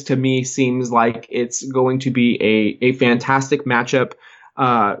 That just to me seems like it's going to be a fantastic matchup.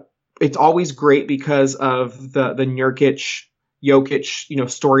 It's always great because of the Nurkic, Jokic,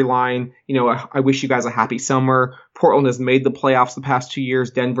 storyline. I wish you guys a happy summer. Portland has made the playoffs the past 2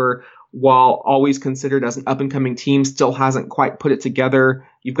 years. Denver, while always considered as an up-and-coming team, still hasn't quite put it together.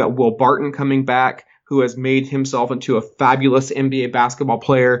 You've got Will Barton coming back, who has made himself into a fabulous NBA basketball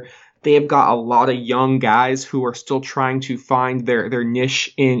player. They have got a lot of young guys who are still trying to find their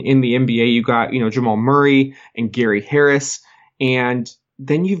niche in the NBA. You got, Jamal Murray and Gary Harris. And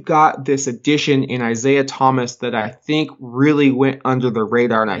then you've got this addition in Isaiah Thomas that I think really went under the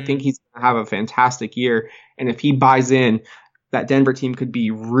radar, and I think he's going to have a fantastic year. And if he buys in, that Denver team could be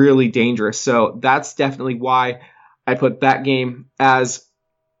really dangerous. So that's definitely why I put that game as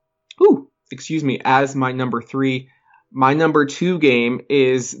my number 3. My number 2 game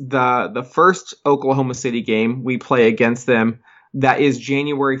is the first Oklahoma City game we play against them. That is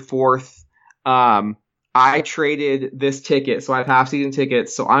January 4th. I traded this ticket, so I have half-season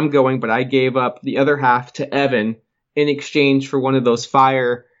tickets, so I'm going, but I gave up the other half to Evan in exchange for one of those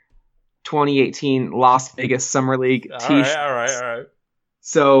Fire 2018 Las Vegas Summer League t-shirts. All right.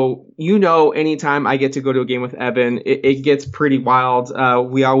 So, anytime I get to go to a game with Evan, it gets pretty wild.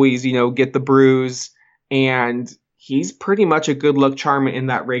 We always, get the bruise, and he's pretty much a good luck charm in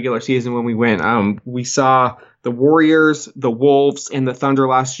that regular season when we win. We saw the Warriors, the Wolves, and the Thunder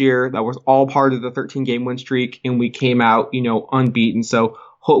last year. That was all part of the 13-game win streak, and we came out, unbeaten. So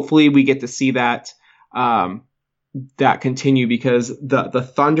hopefully we get to see that continue, because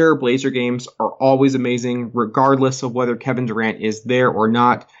the Thunder Blazer games are always amazing, regardless of whether Kevin Durant is there or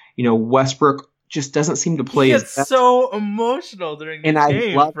not. Westbrook just doesn't seem to play. He gets so emotional during these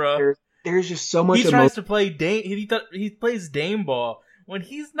games, bro. There's just so much. He tries to play Dame. He plays Dame ball when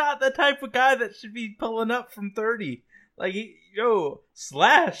he's not the type of guy that should be pulling up from 30. Like,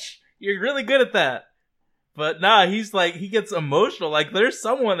 slash. You're really good at that. But nah, he's like, he gets emotional. Like, there's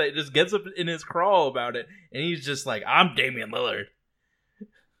someone that just gets up in his crawl about it, and he's just like, I'm Damian Lillard.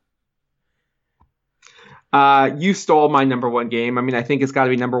 You stole my number one game. I mean, I think it's got to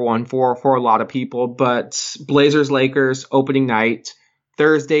be number one for a lot of people. But Blazers Lakers opening night,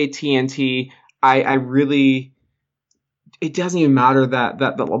 Thursday TNT. I really. It doesn't even matter that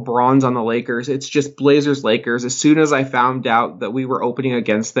LeBron's on the Lakers. It's just Blazers Lakers. As soon as I found out that we were opening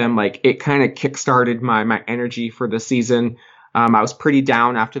against them, like, it kind of kickstarted my energy for the season. I was pretty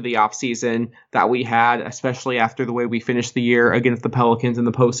down after the offseason that we had, especially after the way we finished the year against the Pelicans in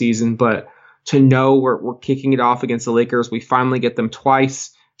the postseason. But to know we're kicking it off against the Lakers, we finally get them twice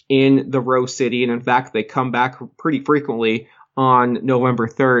in the Rose City. And in fact, they come back pretty frequently on November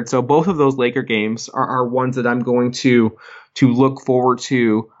 3rd. So both of those Laker games are ones that I'm going to look forward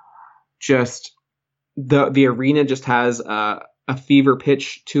to. Just the arena just has a fever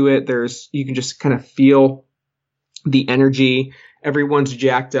pitch to it. You can just kind of feel the energy. Everyone's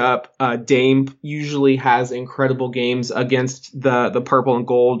jacked up. Dame usually has incredible games against the purple and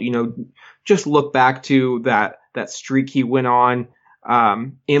gold. Just look back to that streak he went on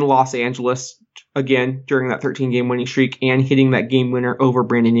in Los Angeles again during that 13-game winning streak, and hitting that game winner over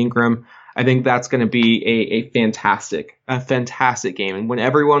Brandon Ingram. I think that's going to be a fantastic game. And when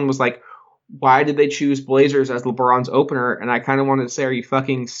everyone was like, why did they choose Blazers as LeBron's opener? And I kind of wanted to say, are you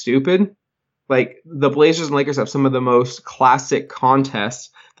fucking stupid? Like, the Blazers and Lakers have some of the most classic contests.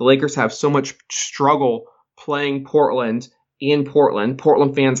 The Lakers have so much struggle playing Portland in Portland.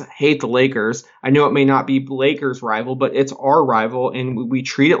 Portland fans hate the Lakers. I know it may not be Lakers' rival, but it's our rival, and we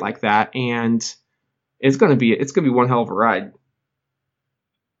treat it like that. And it's gonna be one hell of a ride.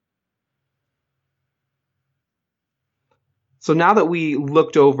 So now that we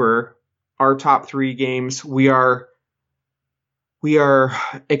looked over our top three games, we are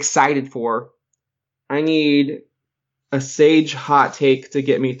excited for. I need a sage hot take to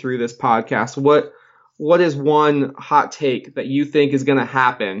get me through this podcast. What is one hot take that you think is going to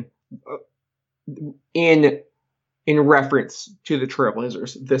happen in reference to the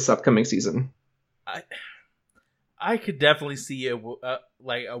Trailblazers this upcoming season? I could definitely see a world.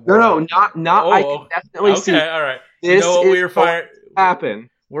 No, not. Oh, I could definitely see. Okay, all right. This happen.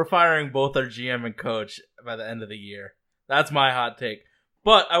 We're firing both our GM and coach by the end of the year. That's my hot take.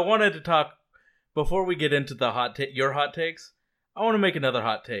 But I wanted to talk before we get into the your hot takes. I want to make another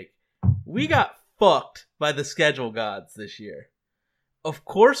hot take. We got fucked by the schedule gods this year. Of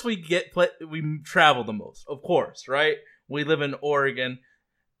course we travel the most. Of course, right? We live in Oregon.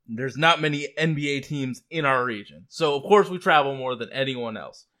 There's not many NBA teams in our region. So of course we travel more than anyone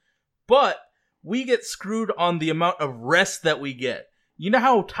else. But we get screwed on the amount of rest that we get. You know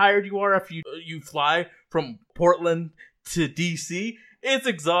how tired you are after you fly from Portland to DC? It's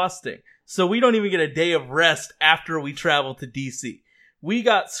exhausting. So we don't even get a day of rest after we travel to DC. We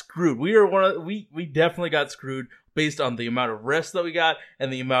got screwed. We definitely got screwed based on the amount of rest that we got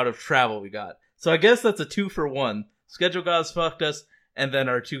and the amount of travel we got. So I guess that's a 2-for-1. Schedule gods fucked us, and then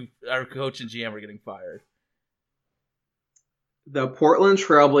our coach and GM are getting fired. The Portland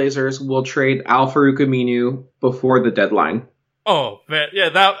Trailblazers will trade Al-Farouq Aminu before the deadline. Oh, man. Yeah,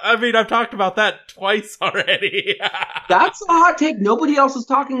 I've talked about that twice already. That's a hot take. Nobody else is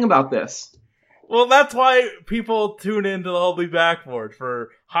talking about this. Well, that's why people tune into the Holy Backboard for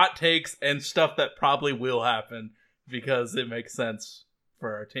hot takes and stuff that probably will happen, because it makes sense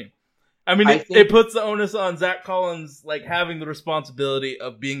for our team. I mean, it puts the onus on Zach Collins, like, having the responsibility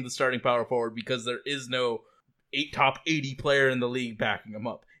of being the starting power forward, because there is no top 80 player in the league backing him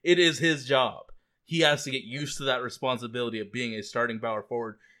up. It is his job. He has to get used to that responsibility of being a starting power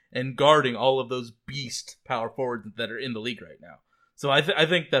forward and guarding all of those beast power forwards that are in the league right now. So I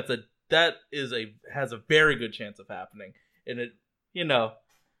think that's that has a very good chance of happening. And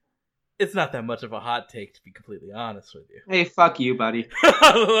it's not that much of a hot take, to be completely honest with you. Hey, fuck you, buddy.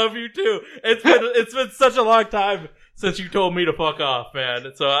 I love you too. It's been such a long time since you told me to fuck off,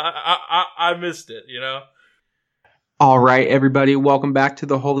 man. So I missed it, All right, everybody, welcome back to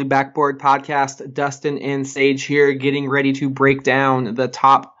the Holy Backboard podcast. Dustin and Sage here, getting ready to break down the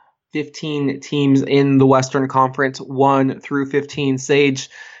top 15 teams in the Western Conference, 1 through 15. Sage,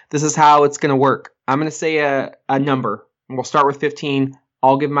 this is how it's going to work. I'm going to say a number, and we'll start with 15.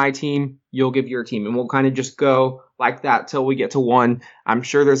 I'll give my team, you'll give your team, and we'll kind of just go like that till we get to 1. I'm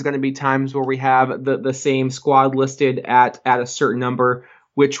sure there's going to be times where we have the same squad listed at a certain number,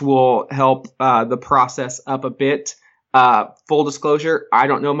 which will help the process up a bit. Full disclosure, I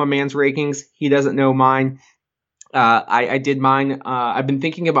don't know my man's rankings. He doesn't know mine. I did mine. I've been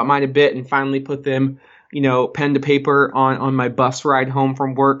thinking about mine a bit and finally put them, pen to paper on my bus ride home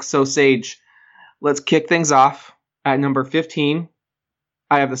from work. So Sage, let's kick things off at number 15.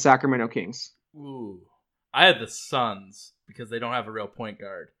 I have the Sacramento Kings. Ooh, I have the Suns because they don't have a real point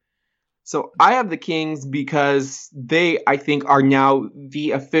guard. So I have the Kings because they, I think, are now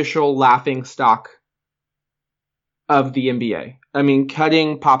the official laughing stock of the NBA. I mean,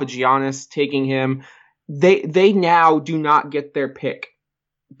 cutting Papagiannis, taking him, they now do not get their pick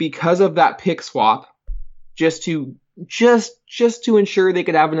because of that pick swap. Just to ensure they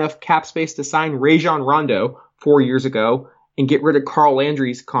could have enough cap space to sign Rajon Rondo 4 years ago and get rid of Carl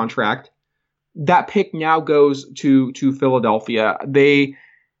Landry's contract. That pick now goes to Philadelphia.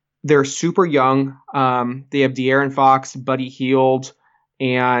 They're super young. They have De'Aaron Fox, Buddy Hield,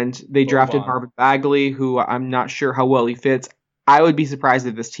 and they drafted Marvin Bagley, who I'm not sure how well he fits. I would be surprised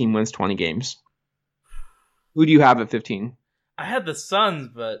if this team wins 20 games. Who do you have at 15? I had the Suns,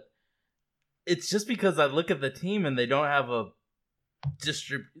 but it's just because I look at the team and they don't have a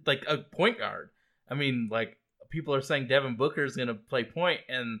point guard. I mean, like, people are saying Devin Booker is going to play point,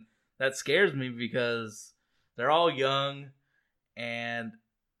 and that scares me because they're all young, and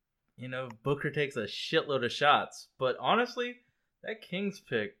Booker takes a shitload of shots. But honestly, that Kings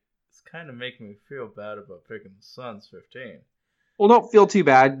pick is kind of making me feel bad about picking the Suns 15. Well, don't feel too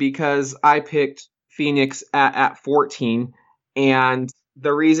bad because I picked Phoenix at 14, and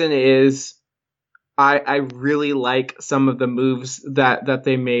the reason is I really like some of the moves that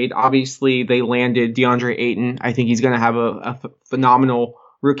they made. Obviously, they landed DeAndre Ayton. I think he's going to have a phenomenal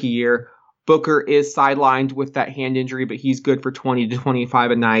rookie year. Booker is sidelined with that hand injury, but he's good for 20 to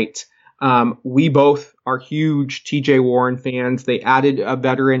 25 a night. We both are huge TJ Warren fans. They added a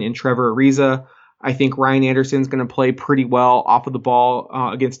veteran in Trevor Ariza. I think Ryan Anderson's going to play pretty well off of the ball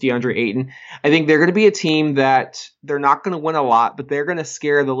against DeAndre Ayton. I think they're going to be a team that they're not going to win a lot, but they're going to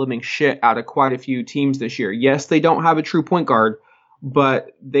scare the living shit out of quite a few teams this year. Yes, they don't have a true point guard,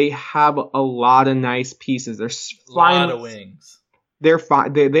 but they have a lot of nice pieces. There's a lot of wings. They're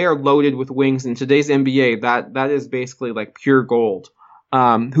fine. They are loaded with wings in today's NBA. That is basically like pure gold.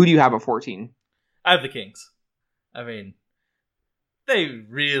 Who do you have at 14? I have the Kings. I mean, they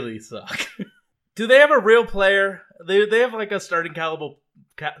really suck. Do they have a real player? They have like a starting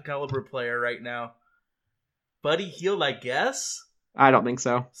caliber player right now. Buddy Hield, I guess? I don't think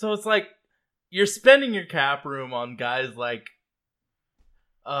so. So it's like you're spending your cap room on guys like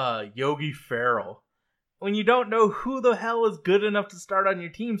Yogi Ferrell when you don't know who the hell is good enough to start on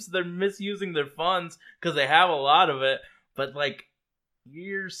your team, so they're misusing their funds because they have a lot of it. But like,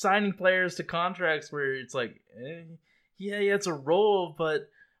 you're signing players to contracts where it's like, yeah, it's a role, but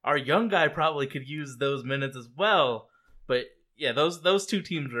our young guy probably could use those minutes as well. But yeah, those two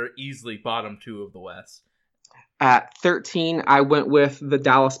teams are easily bottom 2 of the West. At 13, I went with the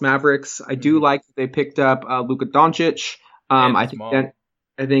Dallas Mavericks. I do like that they picked up Luka Doncic. I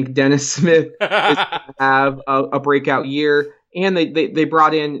think Dennis Smith is going to have a breakout year. And they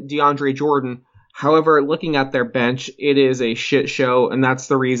brought in DeAndre Jordan. However, looking at their bench, it is a shit show, and that's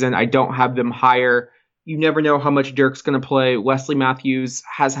the reason I don't have them higher. You never know how much Dirk's going to play. Wesley Matthews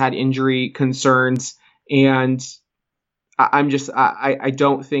has had injury concerns, and I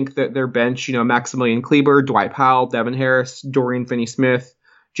don't think that their bench, Maximilian Kleber, Dwight Powell, Devin Harris, Dorian Finney-Smith,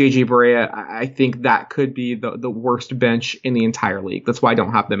 JJ Barea, I think that could be the worst bench in the entire league. That's why I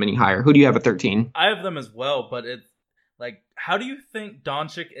don't have them any higher. Who do you have at 13? I have them as well, but it's like, how do you think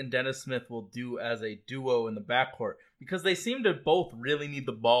Doncic and Dennis Smith will do as a duo in the backcourt? Because they seem to both really need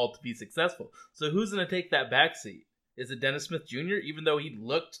the ball to be successful. So who's going to take that backseat? Is it Dennis Smith Jr., even though he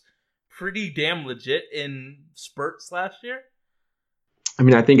looked pretty damn legit in spurts last year? I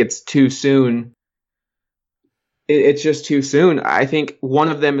mean, I think it's too soon. It's just too soon. I think one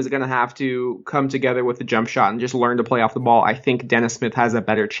of them is going to have to come together with the jump shot and just learn to play off the ball. I think Dennis Smith has a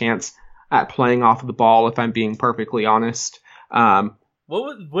better chance at playing off of the ball, if I'm being perfectly honest. What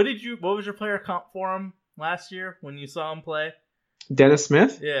was your player comp for him last year when you saw him play? Dennis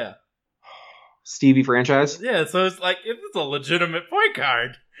Smith? Yeah. Stevie Franchise? Yeah, so it's like, it's a legitimate point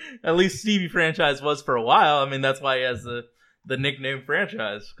guard. At least Stevie Franchise was for a while. I mean, that's why he has the nickname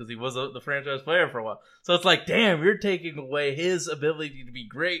Franchise, because he was the franchise player for a while. So it's like, damn, you're taking away his ability to be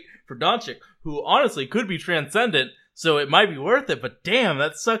great for Doncic, who honestly could be transcendent, so it might be worth it, but damn,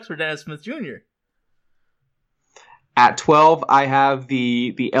 that sucks for Dennis Smith Jr. At 12, I have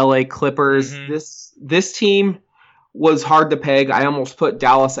the LA Clippers. Mm-hmm. This team was hard to peg. I almost put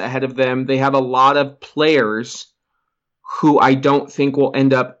Dallas ahead of them. They have a lot of players who I don't think will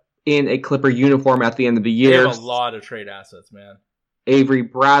end up in a Clipper uniform at the end of the year. They have a lot of trade assets, man. Avery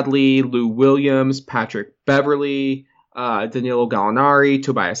Bradley, Lou Williams, Patrick Beverly, Danilo Gallinari,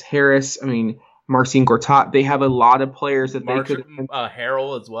 Tobias Harris. I mean, Marcin Gortat. They have a lot of players that they could.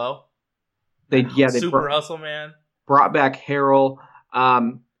 Harrell as well. They super hustle, man. Brought back Harrell.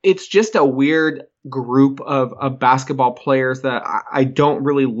 It's just a weird group of basketball players that I don't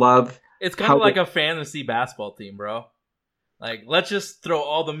really love. It's kind of like a fantasy basketball team, bro. Like, let's just throw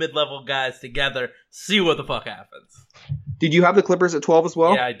all the mid-level guys together, see what the fuck happens. Did you have the Clippers at 12 as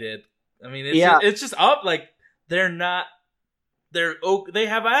well? Yeah, I did. I mean, it's just up. Like, they have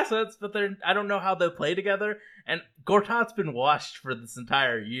assets, but I don't know how they play together. And Gortat's been washed for this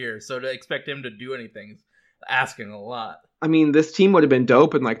entire year, so to expect him to do anything is asking a lot. I mean, this team would have been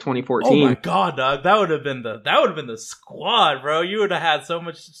dope in like 2014. Oh my god, dog! That would have been the squad, bro. You would have had so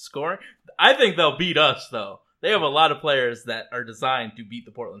much scoring. I think they'll beat us, though. They have a lot of players that are designed to beat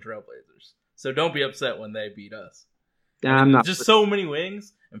the Portland Trailblazers, so don't be upset when they beat us. I'm not. Just so many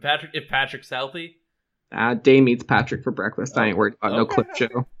wings, and if Patrick's healthy, Dame eats Patrick for breakfast. I ain't worried about no clip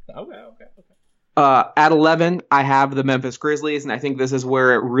show. Okay. At 11, I have the Memphis Grizzlies, and I think this is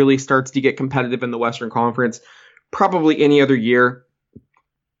where it really starts to get competitive in the Western Conference. Probably any other year,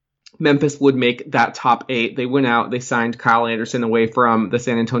 Memphis would make that top 8. They went out, they signed Kyle Anderson away from the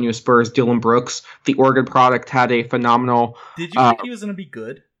San Antonio Spurs. Dylan Brooks, the Oregon product, had a phenomenal... Did you think he was going to be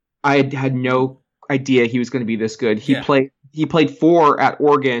good? I had no idea he was going to be this good. He played 4 at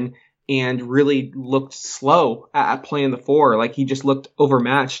Oregon and really looked slow at playing the 4. Like, he just looked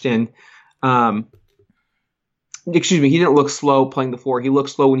overmatched, and he didn't look slow playing the 4. He looked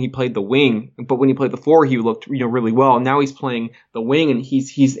slow when he played the wing, but when he played the 4, he looked really well. Now he's playing the wing, and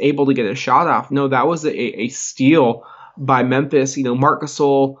he's able to get a shot off. No, that was a steal by Memphis. Marc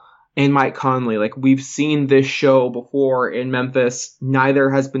Gasol and Mike Conley. Like, we've seen this show before in Memphis. Neither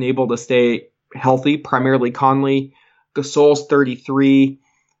has been able to stay healthy. Primarily Conley. Gasol's 33.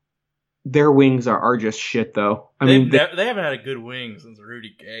 Their wings are just shit, though. They haven't had a good wing since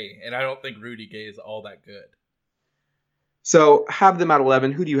Rudy Gay, and I don't think Rudy Gay is all that good. So, have them at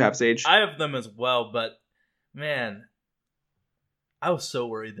 11. Who do you have, Sage? I have them as well, but, man, I was so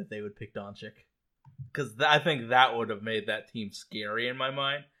worried that they would pick Doncic. Because I think that would have made that team scary in my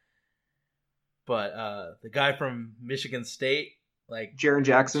mind. But the guy from Michigan State, like... Jaren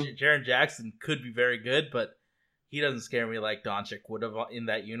Jackson. Jaren Jackson could be very good, but he doesn't scare me like Doncic would have in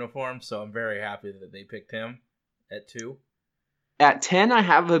that uniform, so I'm very happy that they picked him at 2. At 10, I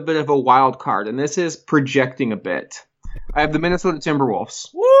have a bit of a wild card, and this is projecting a bit. I have the Minnesota Timberwolves.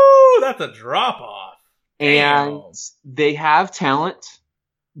 Woo! That's a drop-off. And they have talent,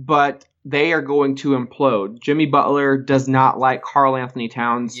 but they are going to implode. Jimmy Butler does not like Karl Anthony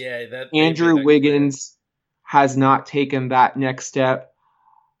Towns. Yeah, Andrew Wiggins has not taken that next step.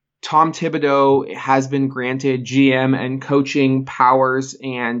 Tom Thibodeau has been granted GM and coaching powers,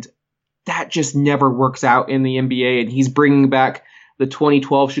 and that just never works out in the NBA. And he's bringing back the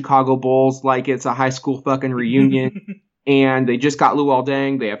 2012 Chicago Bulls like it's a high school fucking reunion. And they just got Luol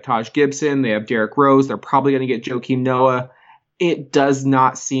Deng. They have Taj Gibson. They have Derrick Rose. They're probably going to get Joakim Noah. It does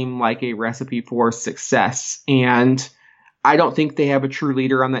not seem like a recipe for success. And I don't think they have a true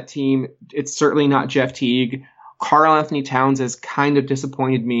leader on that team. It's certainly not Jeff Teague. Karl Anthony Towns has kind of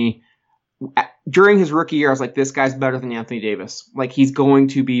disappointed me. During his rookie year, I was like, this guy's better than Anthony Davis. Like, he's going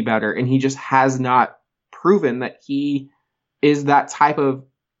to be better. And he just has not proven that he is that type of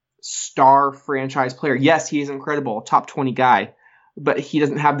star franchise player. Yes, he is incredible, top 20 guy, but he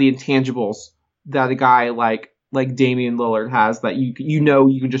doesn't have the intangibles that a guy like Damian Lillard has, that you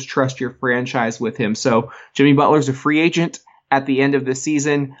can just trust your franchise with him. So Jimmy Butler's a free agent at the end of the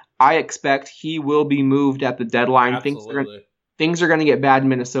season. I expect he will be moved at the deadline. Absolutely. Things are going to get bad in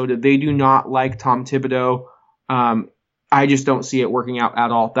Minnesota. They do not like Tom Thibodeau. I just don't see it working out at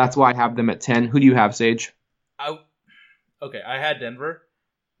all. That's why I have them at 10. Who do you have, Sage? I had Denver.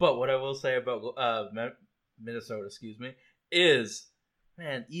 But what I will say about Minnesota, is,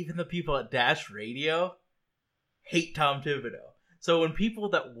 man, even the people at Dash Radio hate Tom Thibodeau. So when people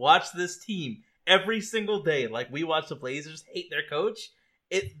that watch this team every single day, like we watch the Blazers, hate their coach,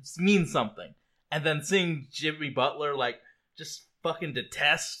 it means something. And then seeing Jimmy Butler, like, just fucking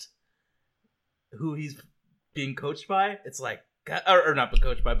detest who he's being coached by, it's like, or not being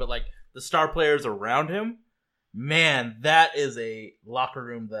coached by, but like the star players around him, man, that is a locker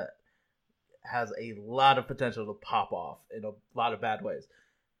room that has a lot of potential to pop off in a lot of bad ways.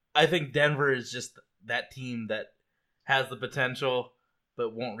 I think Denver is just that team that has the potential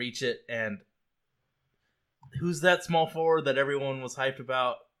but won't reach it. And who's that small forward that everyone was hyped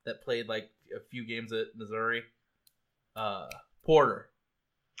about that played like a few games at Missouri? Porter.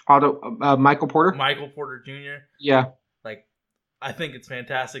 Michael Porter? Michael Porter Jr. Yeah. Like, I think it's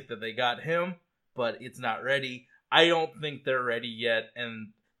fantastic that they got him, but it's not ready. I don't think they're ready yet, and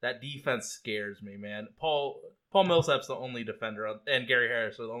that defense scares me, man. Paul Millsap's the only defender, and Gary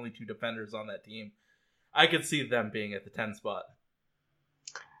Harris are the only two defenders on that team. I could see them being at the 10 spot.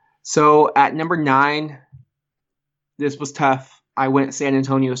 So at number 9, this was tough. I went San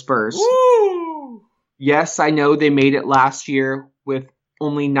Antonio Spurs. Woo! Yes, I know they made it last year with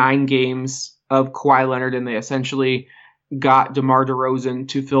only 9 games of Kawhi Leonard, and they essentially got DeMar DeRozan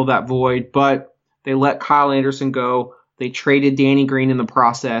to fill that void, but they let Kyle Anderson go. They traded Danny Green in the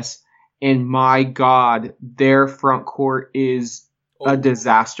process, and my God, their front court is a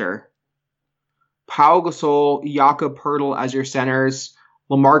disaster. Pau Gasol, Jakob Poeltl as your centers.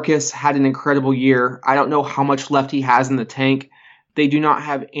 LaMarcus had an incredible year. I don't know how much left he has in the tank. They do not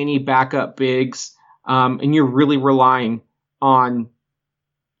have any backup bigs, and you're really relying on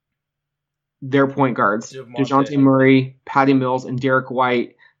their point guards, DeJounte Murray, Patty Mills, and Derek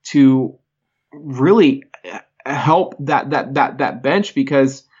White, to really help that bench,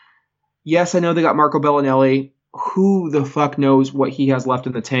 because yes, I know they got Marco Bellinelli. Who the fuck knows what he has left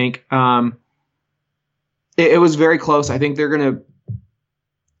in the tank? It was very close. I think they're going to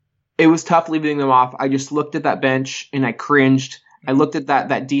 – it was tough leaving them off. I just looked at that bench and I cringed. I looked at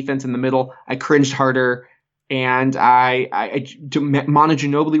that defense in the middle. I cringed harder. And Manu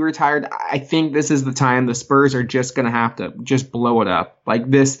Ginobili retired. I think this is the time the Spurs are just going to have to just blow it up. Like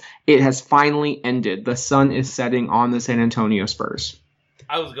this, it has finally ended. The sun is setting on the San Antonio Spurs.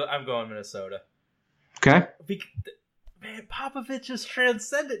 I'm going Minnesota. Okay. Man, Popovich is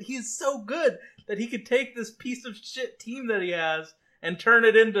transcendent. He's so good that he could take this piece of shit team that he has and turn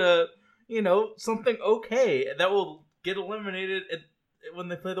it into, something okay that will get eliminated when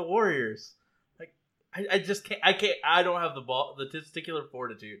they play the Warriors. I just can't. I don't have the testicular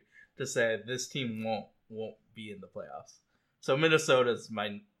fortitude to say this team won't be in the playoffs. So Minnesota's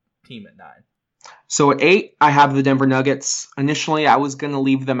my team at 9. So at 8, I have the Denver Nuggets. Initially, I was going to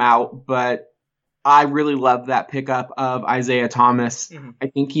leave them out, but I really love that pickup of Isaiah Thomas. Mm-hmm. I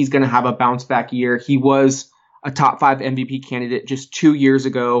think he's going to have a bounce back year. He was a top 5 MVP candidate just 2 years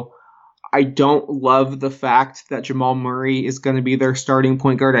ago. I don't love the fact that Jamal Murray is going to be their starting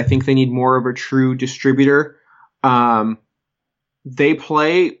point guard. I think they need more of a true distributor. They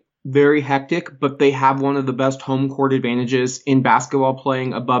play very hectic, but they have one of the best home court advantages in basketball,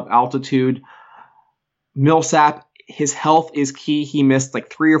 playing above altitude. Millsap, his health is key. He missed like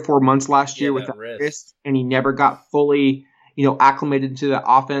 3 or 4 months last year with the wrist, and he never got fully, acclimated to the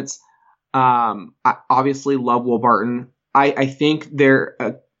offense. I obviously love Will Barton. I think their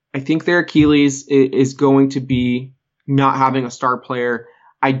Achilles is going to be not having a star player.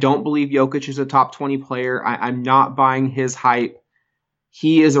 I don't believe Jokic is a top 20 player. I'm not buying his hype.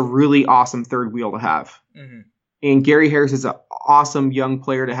 He is a really awesome third wheel to have. Mm-hmm. And Gary Harris is an awesome young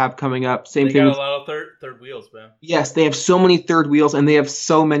player to have coming up. They got a lot of third wheels, man. Yes, they have so many third wheels, and they have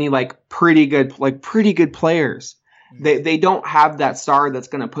so many pretty good players. Mm-hmm. They don't have that star that's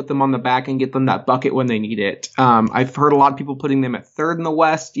going to put them on the back and get them that bucket when they need it. I've heard a lot of people putting them at 3rd in the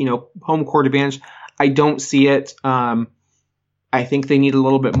West, home court advantage. I don't see it. I think they need a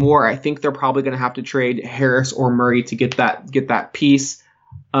little bit more. I think they're probably going to have to trade Harris or Murray to get that piece.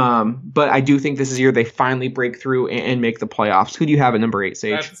 But I do think this is the year they finally break through and make the playoffs. Who do you have at number 8,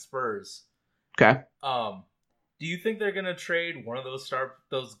 Sage? That's the Spurs. Okay. Do you think they're going to trade one of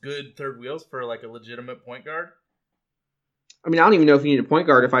those good third wheels for like a legitimate point guard? I mean, I don't even know if you need a point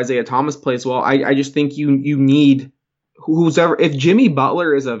guard if Isaiah Thomas plays well. I just think you need who's ever. If Jimmy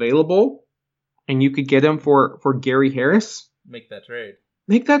Butler is available and you could get him for Gary Harris, make that trade.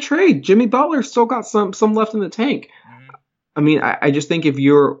 Make that trade. Jimmy Butler still got some left in the tank. Mm-hmm. I mean, I just think if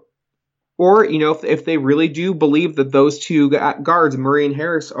they really do believe that those two guards, Murray and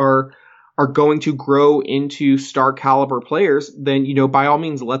Harris, are going to grow into star caliber players, then by all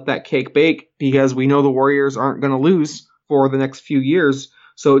means let that cake bake, because we know the Warriors aren't going to lose for the next few years.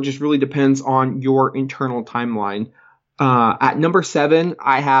 So it just really depends on your internal timeline. At number 7,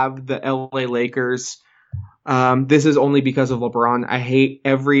 I have the LA Lakers. This is only because of LeBron. I hate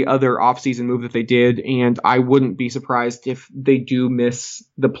every other offseason move that they did, and I wouldn't be surprised if they do miss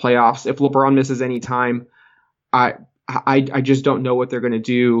the playoffs. If LeBron misses any time, I just don't know what they're going to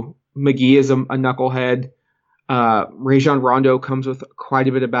do. McGee is a knucklehead. Rajon Rondo comes with quite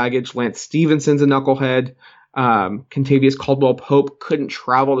a bit of baggage. Lance Stevenson's a knucklehead. Kentavious Caldwell-Pope couldn't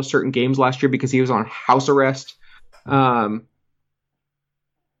travel to certain games last year because he was on house arrest. I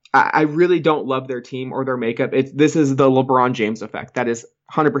really don't love their team or their makeup. This is the LeBron James effect. That is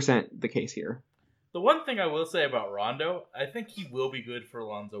 100% the case here. The one thing I will say about Rondo, I think he will be good for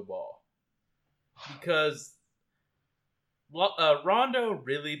Lonzo Ball. Because Rondo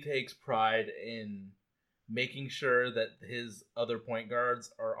really takes pride in making sure that his other point guards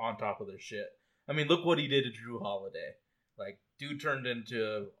are on top of their shit. I mean, look what he did to Drew Holiday. Like, dude turned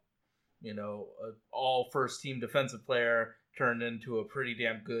into, an all first team defensive player, turned into a pretty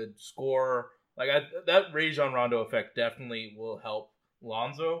damn good scorer. Like, that Rajon Rondo effect definitely will help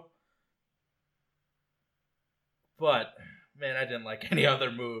Lonzo. But, man, I didn't like any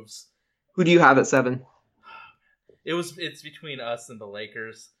other moves. Who do you have at 7? It's between us and the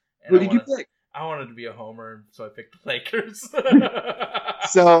Lakers. And Who did you pick? I wanted to be a homer, so I picked the Lakers.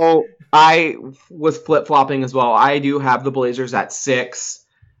 So I was flip-flopping as well. I do have the Blazers at 6.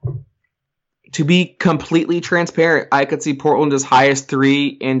 To be completely transparent, I could see Portland as high as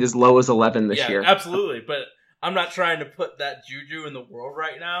 3 and as low as 11 this year. Absolutely. But I'm not trying to put that juju in the world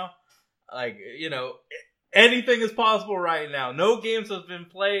right now. Like, anything is possible right now. No games have been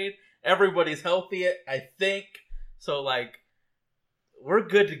played. Everybody's healthy, I think. So, we're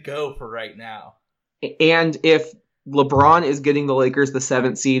good to go for right now. And if LeBron is getting the Lakers the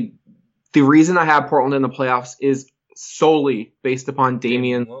 7th seed, the reason I have Portland in the playoffs is solely based upon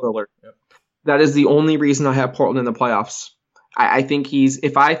Damian Lillard. Yep. That is the only reason I have Portland in the playoffs. I think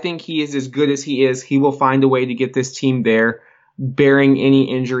if I think he is as good as he is, he will find a way to get this team there, bearing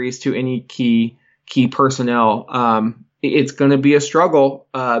any injuries to any key personnel. It's going to be a struggle.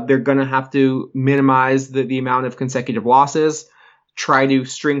 They're going to have to minimize the amount of consecutive losses, try to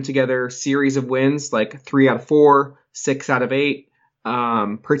string together a series of wins, like 3 out of 4, 6 out of 8,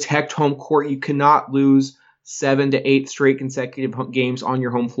 protect home court. You cannot lose 7 to 8 straight consecutive games on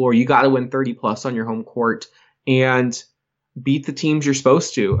your home floor. You got to win 30 plus on your home court and beat the teams you're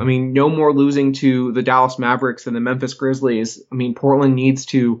supposed to. I mean, no more losing to the Dallas Mavericks and the Memphis Grizzlies. I mean, Portland needs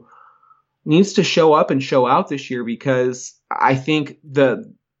to show up and show out this year, because I think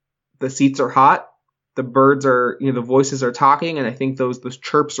the seats are hot. The birds are, the voices are talking, and I think those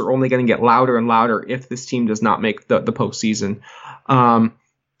chirps are only going to get louder and louder if this team does not make the postseason.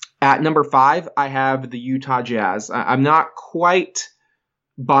 At number 5, I have the Utah Jazz. I'm not quite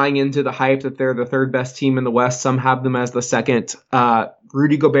buying into the hype that they're the 3rd best team in the West. Some have them as the 2nd.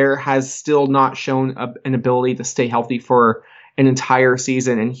 Rudy Gobert has still not shown an ability to stay healthy for an entire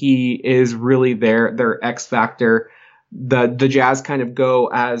season, and he is really their X factor. The Jazz kind of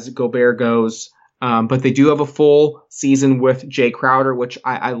go as Gobert goes. But they do have a full season with Jay Crowder, which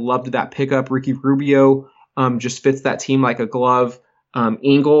I loved that pickup. Ricky Rubio just fits that team like a glove.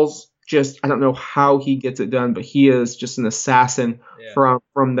 Ingles, I don't know how he gets it done, but he is just an assassin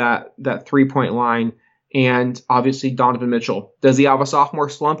from that 3-point line. And obviously Donovan Mitchell. Does he have a sophomore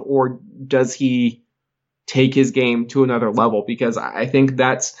slump, or does he take his game to another level? Because I think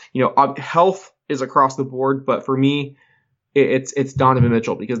that's, health is across the board, but for me, it's Donovan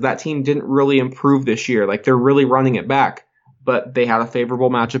Mitchell, because that team didn't really improve this year. Like, they're really running it back, but they had a favorable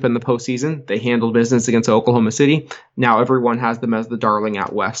matchup in the postseason. They handled business against Oklahoma City. Now everyone has them as the darling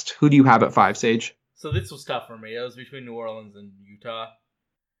out west. Who do you have at 5, Sage? So this was tough for me. It was between New Orleans and Utah.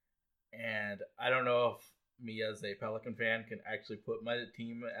 And I don't know if me as a Pelican fan can actually put my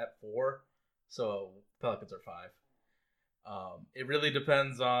team at 4. So Pelicans are 5. It really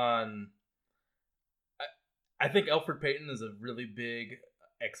depends on... I think Elfrid Payton is a really big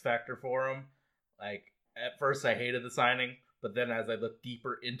X factor for him. Like, at first I hated the signing, but then as I looked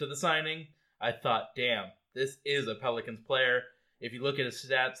deeper into the signing, I thought, damn, this is a Pelicans player. If you look at his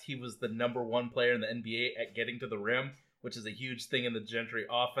stats, he was the number 1 player in the NBA at getting to the rim, which is a huge thing in the Gentry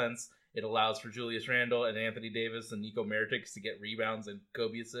offense. It allows for Julius Randle and Anthony Davis and Nico Mirotic to get rebounds and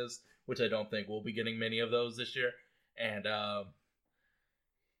Kobe assists, which I don't think we'll be getting many of those this year. And,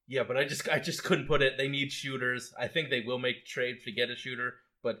 yeah, but I just couldn't put it. They need shooters. I think they will make trade to get a shooter,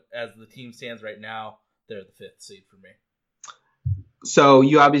 but as the team stands right now, they're the 5th seed for me. So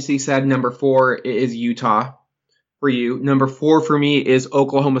you obviously said number 4 is Utah for you. Number 4 for me is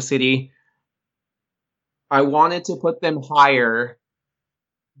Oklahoma City. I wanted to put them higher,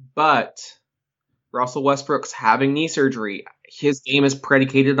 but Russell Westbrook's having knee surgery. His game is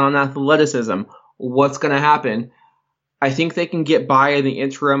predicated on athleticism. What's going to happen? I think they can get by in the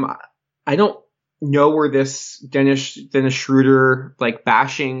interim. I don't know where this Dennis Schroeder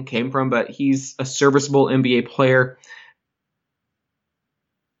bashing came from, but he's a serviceable NBA player.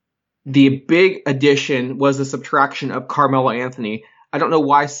 The big addition was the subtraction of Carmelo Anthony. I don't know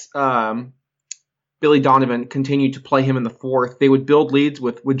why Billy Donovan continued to play him in the fourth. They would build leads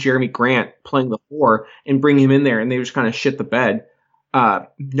with Jeremy Grant playing the four and bring him in there, and they just kind of shit the bed.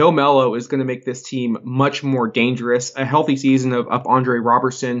 No Melo is going to make this team much more dangerous. A healthy season of Andre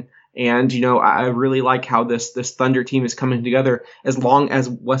Robertson, and I really like how this Thunder team is coming together as long as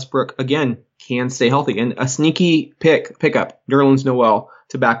Westbrook again can stay healthy. And a sneaky pickup, Nerlens Noel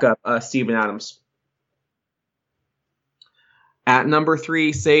to back up Steven Adams. At number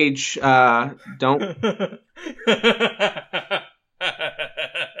 3, Sage, don't.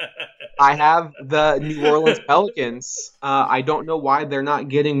 I have the New Orleans Pelicans. I don't know why they're not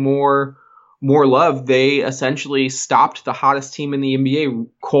getting more love. They essentially stopped the hottest team in the NBA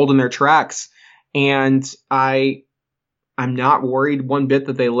cold in their tracks, and I'm not worried one bit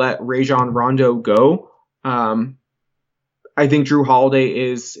that they let Rajon Rondo go. I think Drew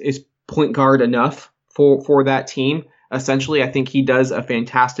Holiday is point guard enough for that team. Essentially, I think he does a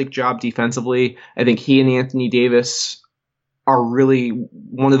fantastic job defensively. I think he and Anthony Davis are really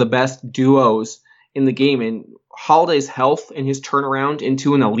one of the best duos in the game. And Holiday's health and his turnaround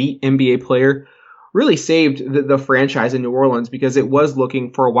into an elite NBA player really saved the franchise in New Orleans, because it was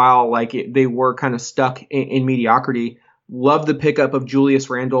looking for a while like they were kind of stuck in mediocrity. Love the pickup of Julius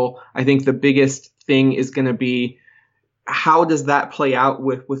Randle. I think the biggest thing is going to be how does that play out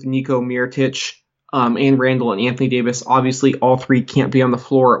with Nico Mirotic, and Randall and Anthony Davis. Obviously, all three can't be on the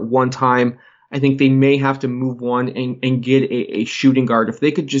floor at one time. I think they may have to move one and get a shooting guard. If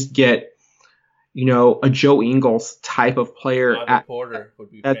they could just get, a Joe Ingles type of player Porter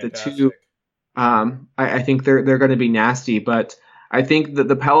would be at fantastic. the two, I think they're going to be nasty. But I think that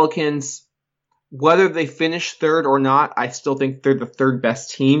the Pelicans, whether they finish third or not, I still think they're the third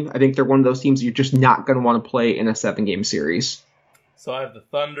best team. I think they're one of those teams you're just not going to want to play in a 7-game series. So I have the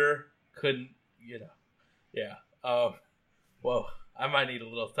Thunder. Yeah. Whoa, I might need a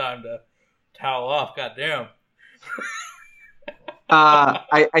little time to towel off. Goddamn.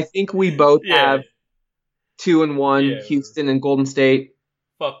 I think we both have 2-1, Houston and Golden State.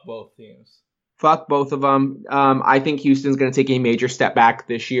 Fuck both teams. Fuck both of them. I think Houston's going to take a major step back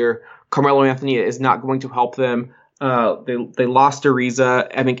this year. Carmelo Anthony is not going to help them. They lost Ariza.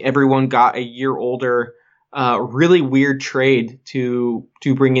 I think everyone got a year older. Really weird trade to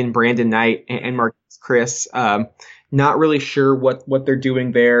bring in Brandon Knight and Marcus Chris. Not really sure what they're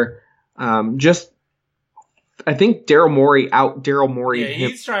doing there. I think Daryl Morey. Yeah,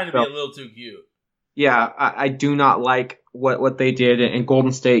 he's trying to be a little too cute. Yeah, I do not like what they did, and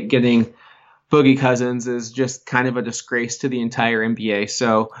Golden State getting Boogie Cousins is just kind of a disgrace to the entire NBA.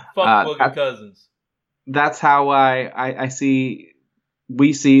 So fuck Boogie Cousins. That's how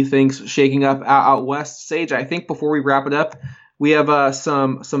we see things shaking up out west. Sage, I think before we wrap it up, we have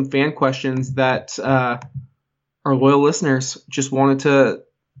some fan questions that our loyal listeners just wanted to.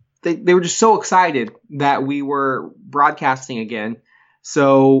 They were just so excited that we were broadcasting again.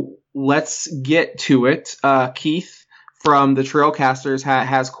 So let's get to it. Keith from the Trailcasters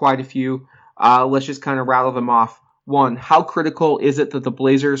has quite a few. Let's just kind of rattle them off. 1, how critical is it that the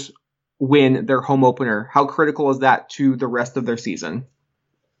Blazers win their home opener? How critical is that to the rest of their season?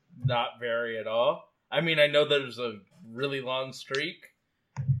 Not very at all. I mean, I know there's a really long streak,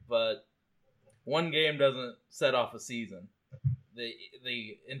 but one game doesn't set off a season.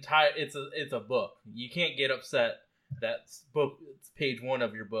 The entire it's a book. You can't get upset that book page 1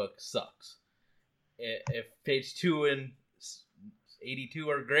 of your book sucks. If page 2 and 82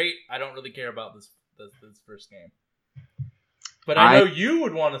 are great, I don't really care about this first game. But I know you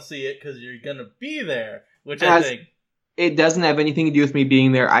would want to see it because you're gonna be there, which I think. It doesn't have anything to do with me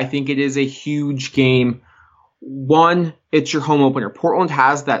being there. I think it is a huge game. 1, it's your home opener. Portland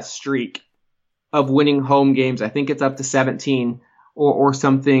has that streak of winning home games. I think it's up to 17 or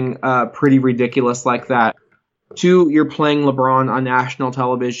something pretty ridiculous like that. 2, you're playing LeBron on national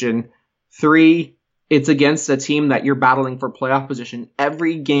television. 3, it's against a team that you're battling for playoff position.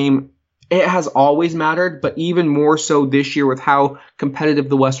 Every game, it has always mattered, but even more so this year with how competitive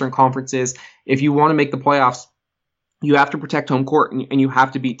the Western Conference is. If you want to make the playoffs, you have to protect home court, and you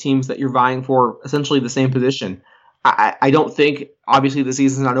have to beat teams that you're vying for essentially the same position. I don't think, obviously, the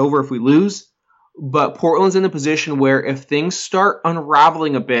season's not over if we lose, but Portland's in a position where if things start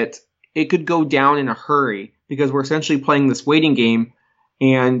unraveling a bit, it could go down in a hurry because we're essentially playing this waiting game,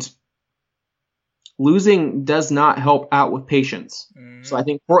 and losing does not help out with patience. Mm-hmm. So I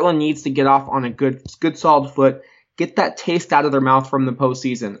think Portland needs to get off on a good solid foot, get that taste out of their mouth from the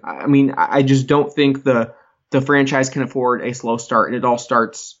postseason. I mean, I just don't think the franchise can afford a slow start, and it all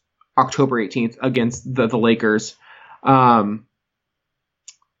starts October 18th against the Lakers.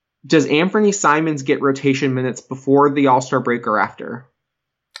 Does Anthony Simons get rotation minutes before the All-Star break or after?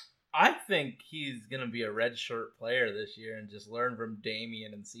 I think he's going to be a redshirt player this year and just learn from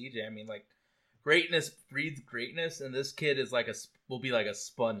Damian and CJ. I mean, like, greatness breeds greatness, and this kid is will be like a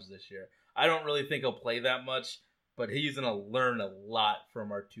sponge this year. I don't really think he'll play that much, but he's going to learn a lot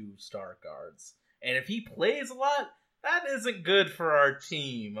from our 2 star guards. And if he plays a lot, that isn't good for our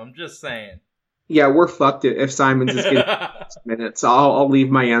team. I'm just saying. Yeah, we're fucked if Simons is getting minutes. I'll leave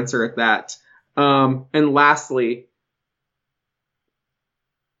my answer at that. And lastly,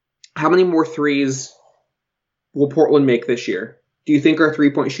 how many more threes will Portland make this year? Do you think our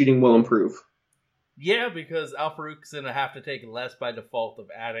 3-point shooting will improve? Yeah, because Al-Farouq's going to have to take less by default of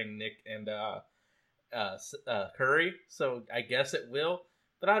adding Nick and Curry. So I guess it will.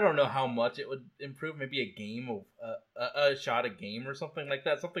 But I don't know how much it would improve. Maybe a game of a shot a game or something like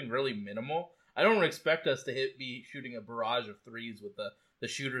that. Something really minimal. I don't expect us to be shooting a barrage of threes with the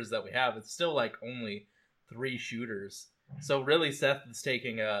shooters that we have. It's still like only 3 shooters. So really, Seth is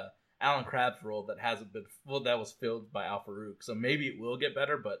taking Alan Crabb's role that hasn't been that was filled by Al-Farouq. So maybe it will get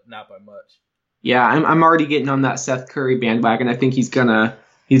better, but not by much. Yeah, I'm already getting on that Seth Curry bandwagon. I think he's gonna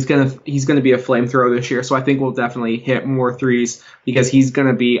be a flamethrower this year. So I think we'll definitely hit more threes because he's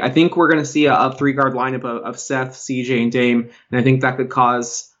gonna be. I think we're gonna see a 3-guard lineup of Seth, CJ, and Dame, and I think that could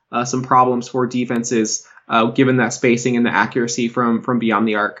cause some problems for defenses, given that spacing and the accuracy from beyond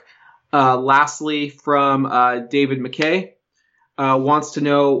the arc. Lastly, from David McKay, wants to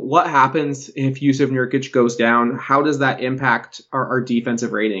know what happens if Yusuf Nurkic goes down. How does that impact our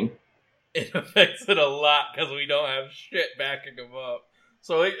defensive rating? It affects it a lot because we don't have shit backing him up.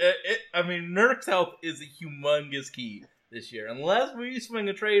 So, I mean, Nurk's health is a humongous key this year. Unless we swing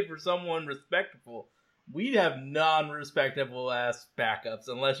a trade for someone respectable, we have non-respectable-ass backups,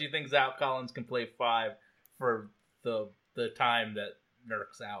 unless you think Zach Collins can play 5 for the time that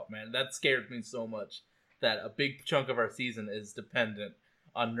Nurk's out, man. That scares me so much that a big chunk of our season is dependent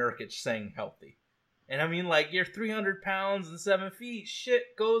on Nurkic staying healthy. And I mean, like, you're 300 pounds and 7 feet.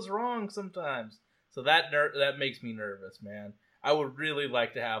 Shit goes wrong sometimes. So that makes me nervous, man. I would really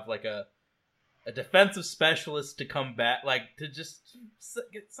like to have, like, a defensive specialist to come back, like, to just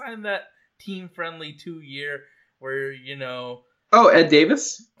sign that team-friendly 2-year where, you know... Oh, Ed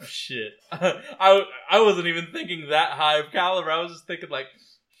Davis? Shit. I wasn't even thinking that high of caliber. I was just thinking, like,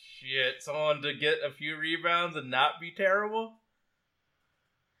 shit, someone to get a few rebounds and not be terrible?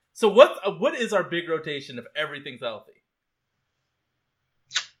 So what is our big rotation if everything's healthy?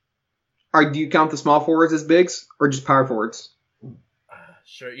 Do you count the small forwards as bigs or just power forwards?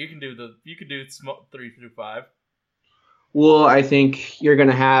 Sure, you can do small 3 through 5. Well, I think you're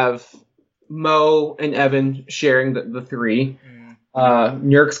gonna have Mo and Evan sharing the 3.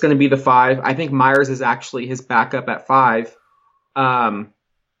 Nurk's gonna be the 5. I think Myers is actually his backup at 5. And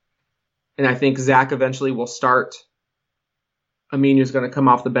I think Zach eventually will start. Aminu's going to come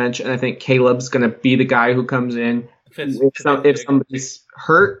off the bench, and I think Caleb's going to be the guy who comes in if somebody's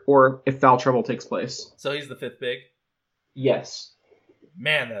hurt or if foul trouble takes place. So he's the 5th big? Yes.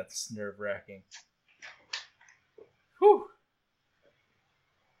 Man, that's nerve-wracking. Whew.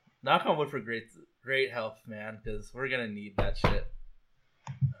 Knock on wood for great health, man, because we're going to need that shit.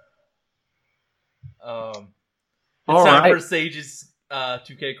 It's time for Sage's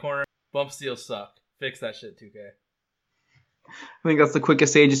 2K corner. Bump steals suck. Fix that shit, 2K. I think that's the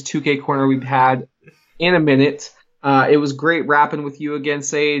quickest Sage's 2K corner we've had in a minute. It was great rapping with you again,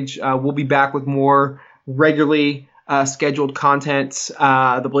 Sage. We'll be back with more regularly scheduled content.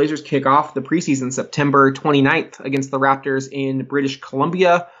 The Blazers kick off the preseason September 29th against the Raptors in British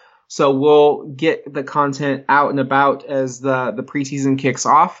Columbia. So we'll get the content out and about as the preseason kicks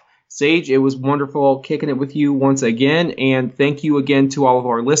off. Sage, it was wonderful kicking it with you once again. And thank you again to all of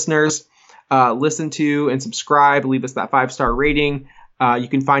our listeners. Listen to and subscribe. Leave us that 5-star rating. You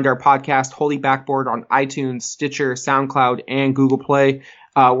can find our podcast, Holy Backboard, on iTunes, Stitcher, SoundCloud, and Google Play.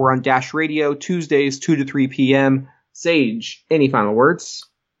 We're on Dash Radio Tuesdays, 2 to 3 p.m. Sage, any final words?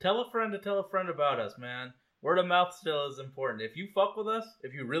 Tell a friend to tell a friend about us, man. Word of mouth still is important. If you fuck with us,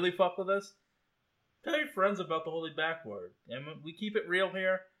 if you really fuck with us, tell your friends about the Holy Backboard. And we keep it real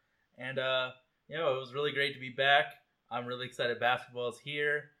here. And, it was really great to be back. I'm really excited basketball is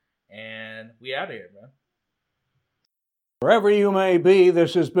here. And we out of here, man. Wherever you may be,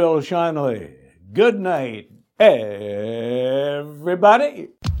 this is Bill Shinley. Good night, everybody.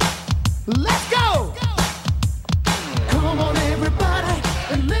 Let's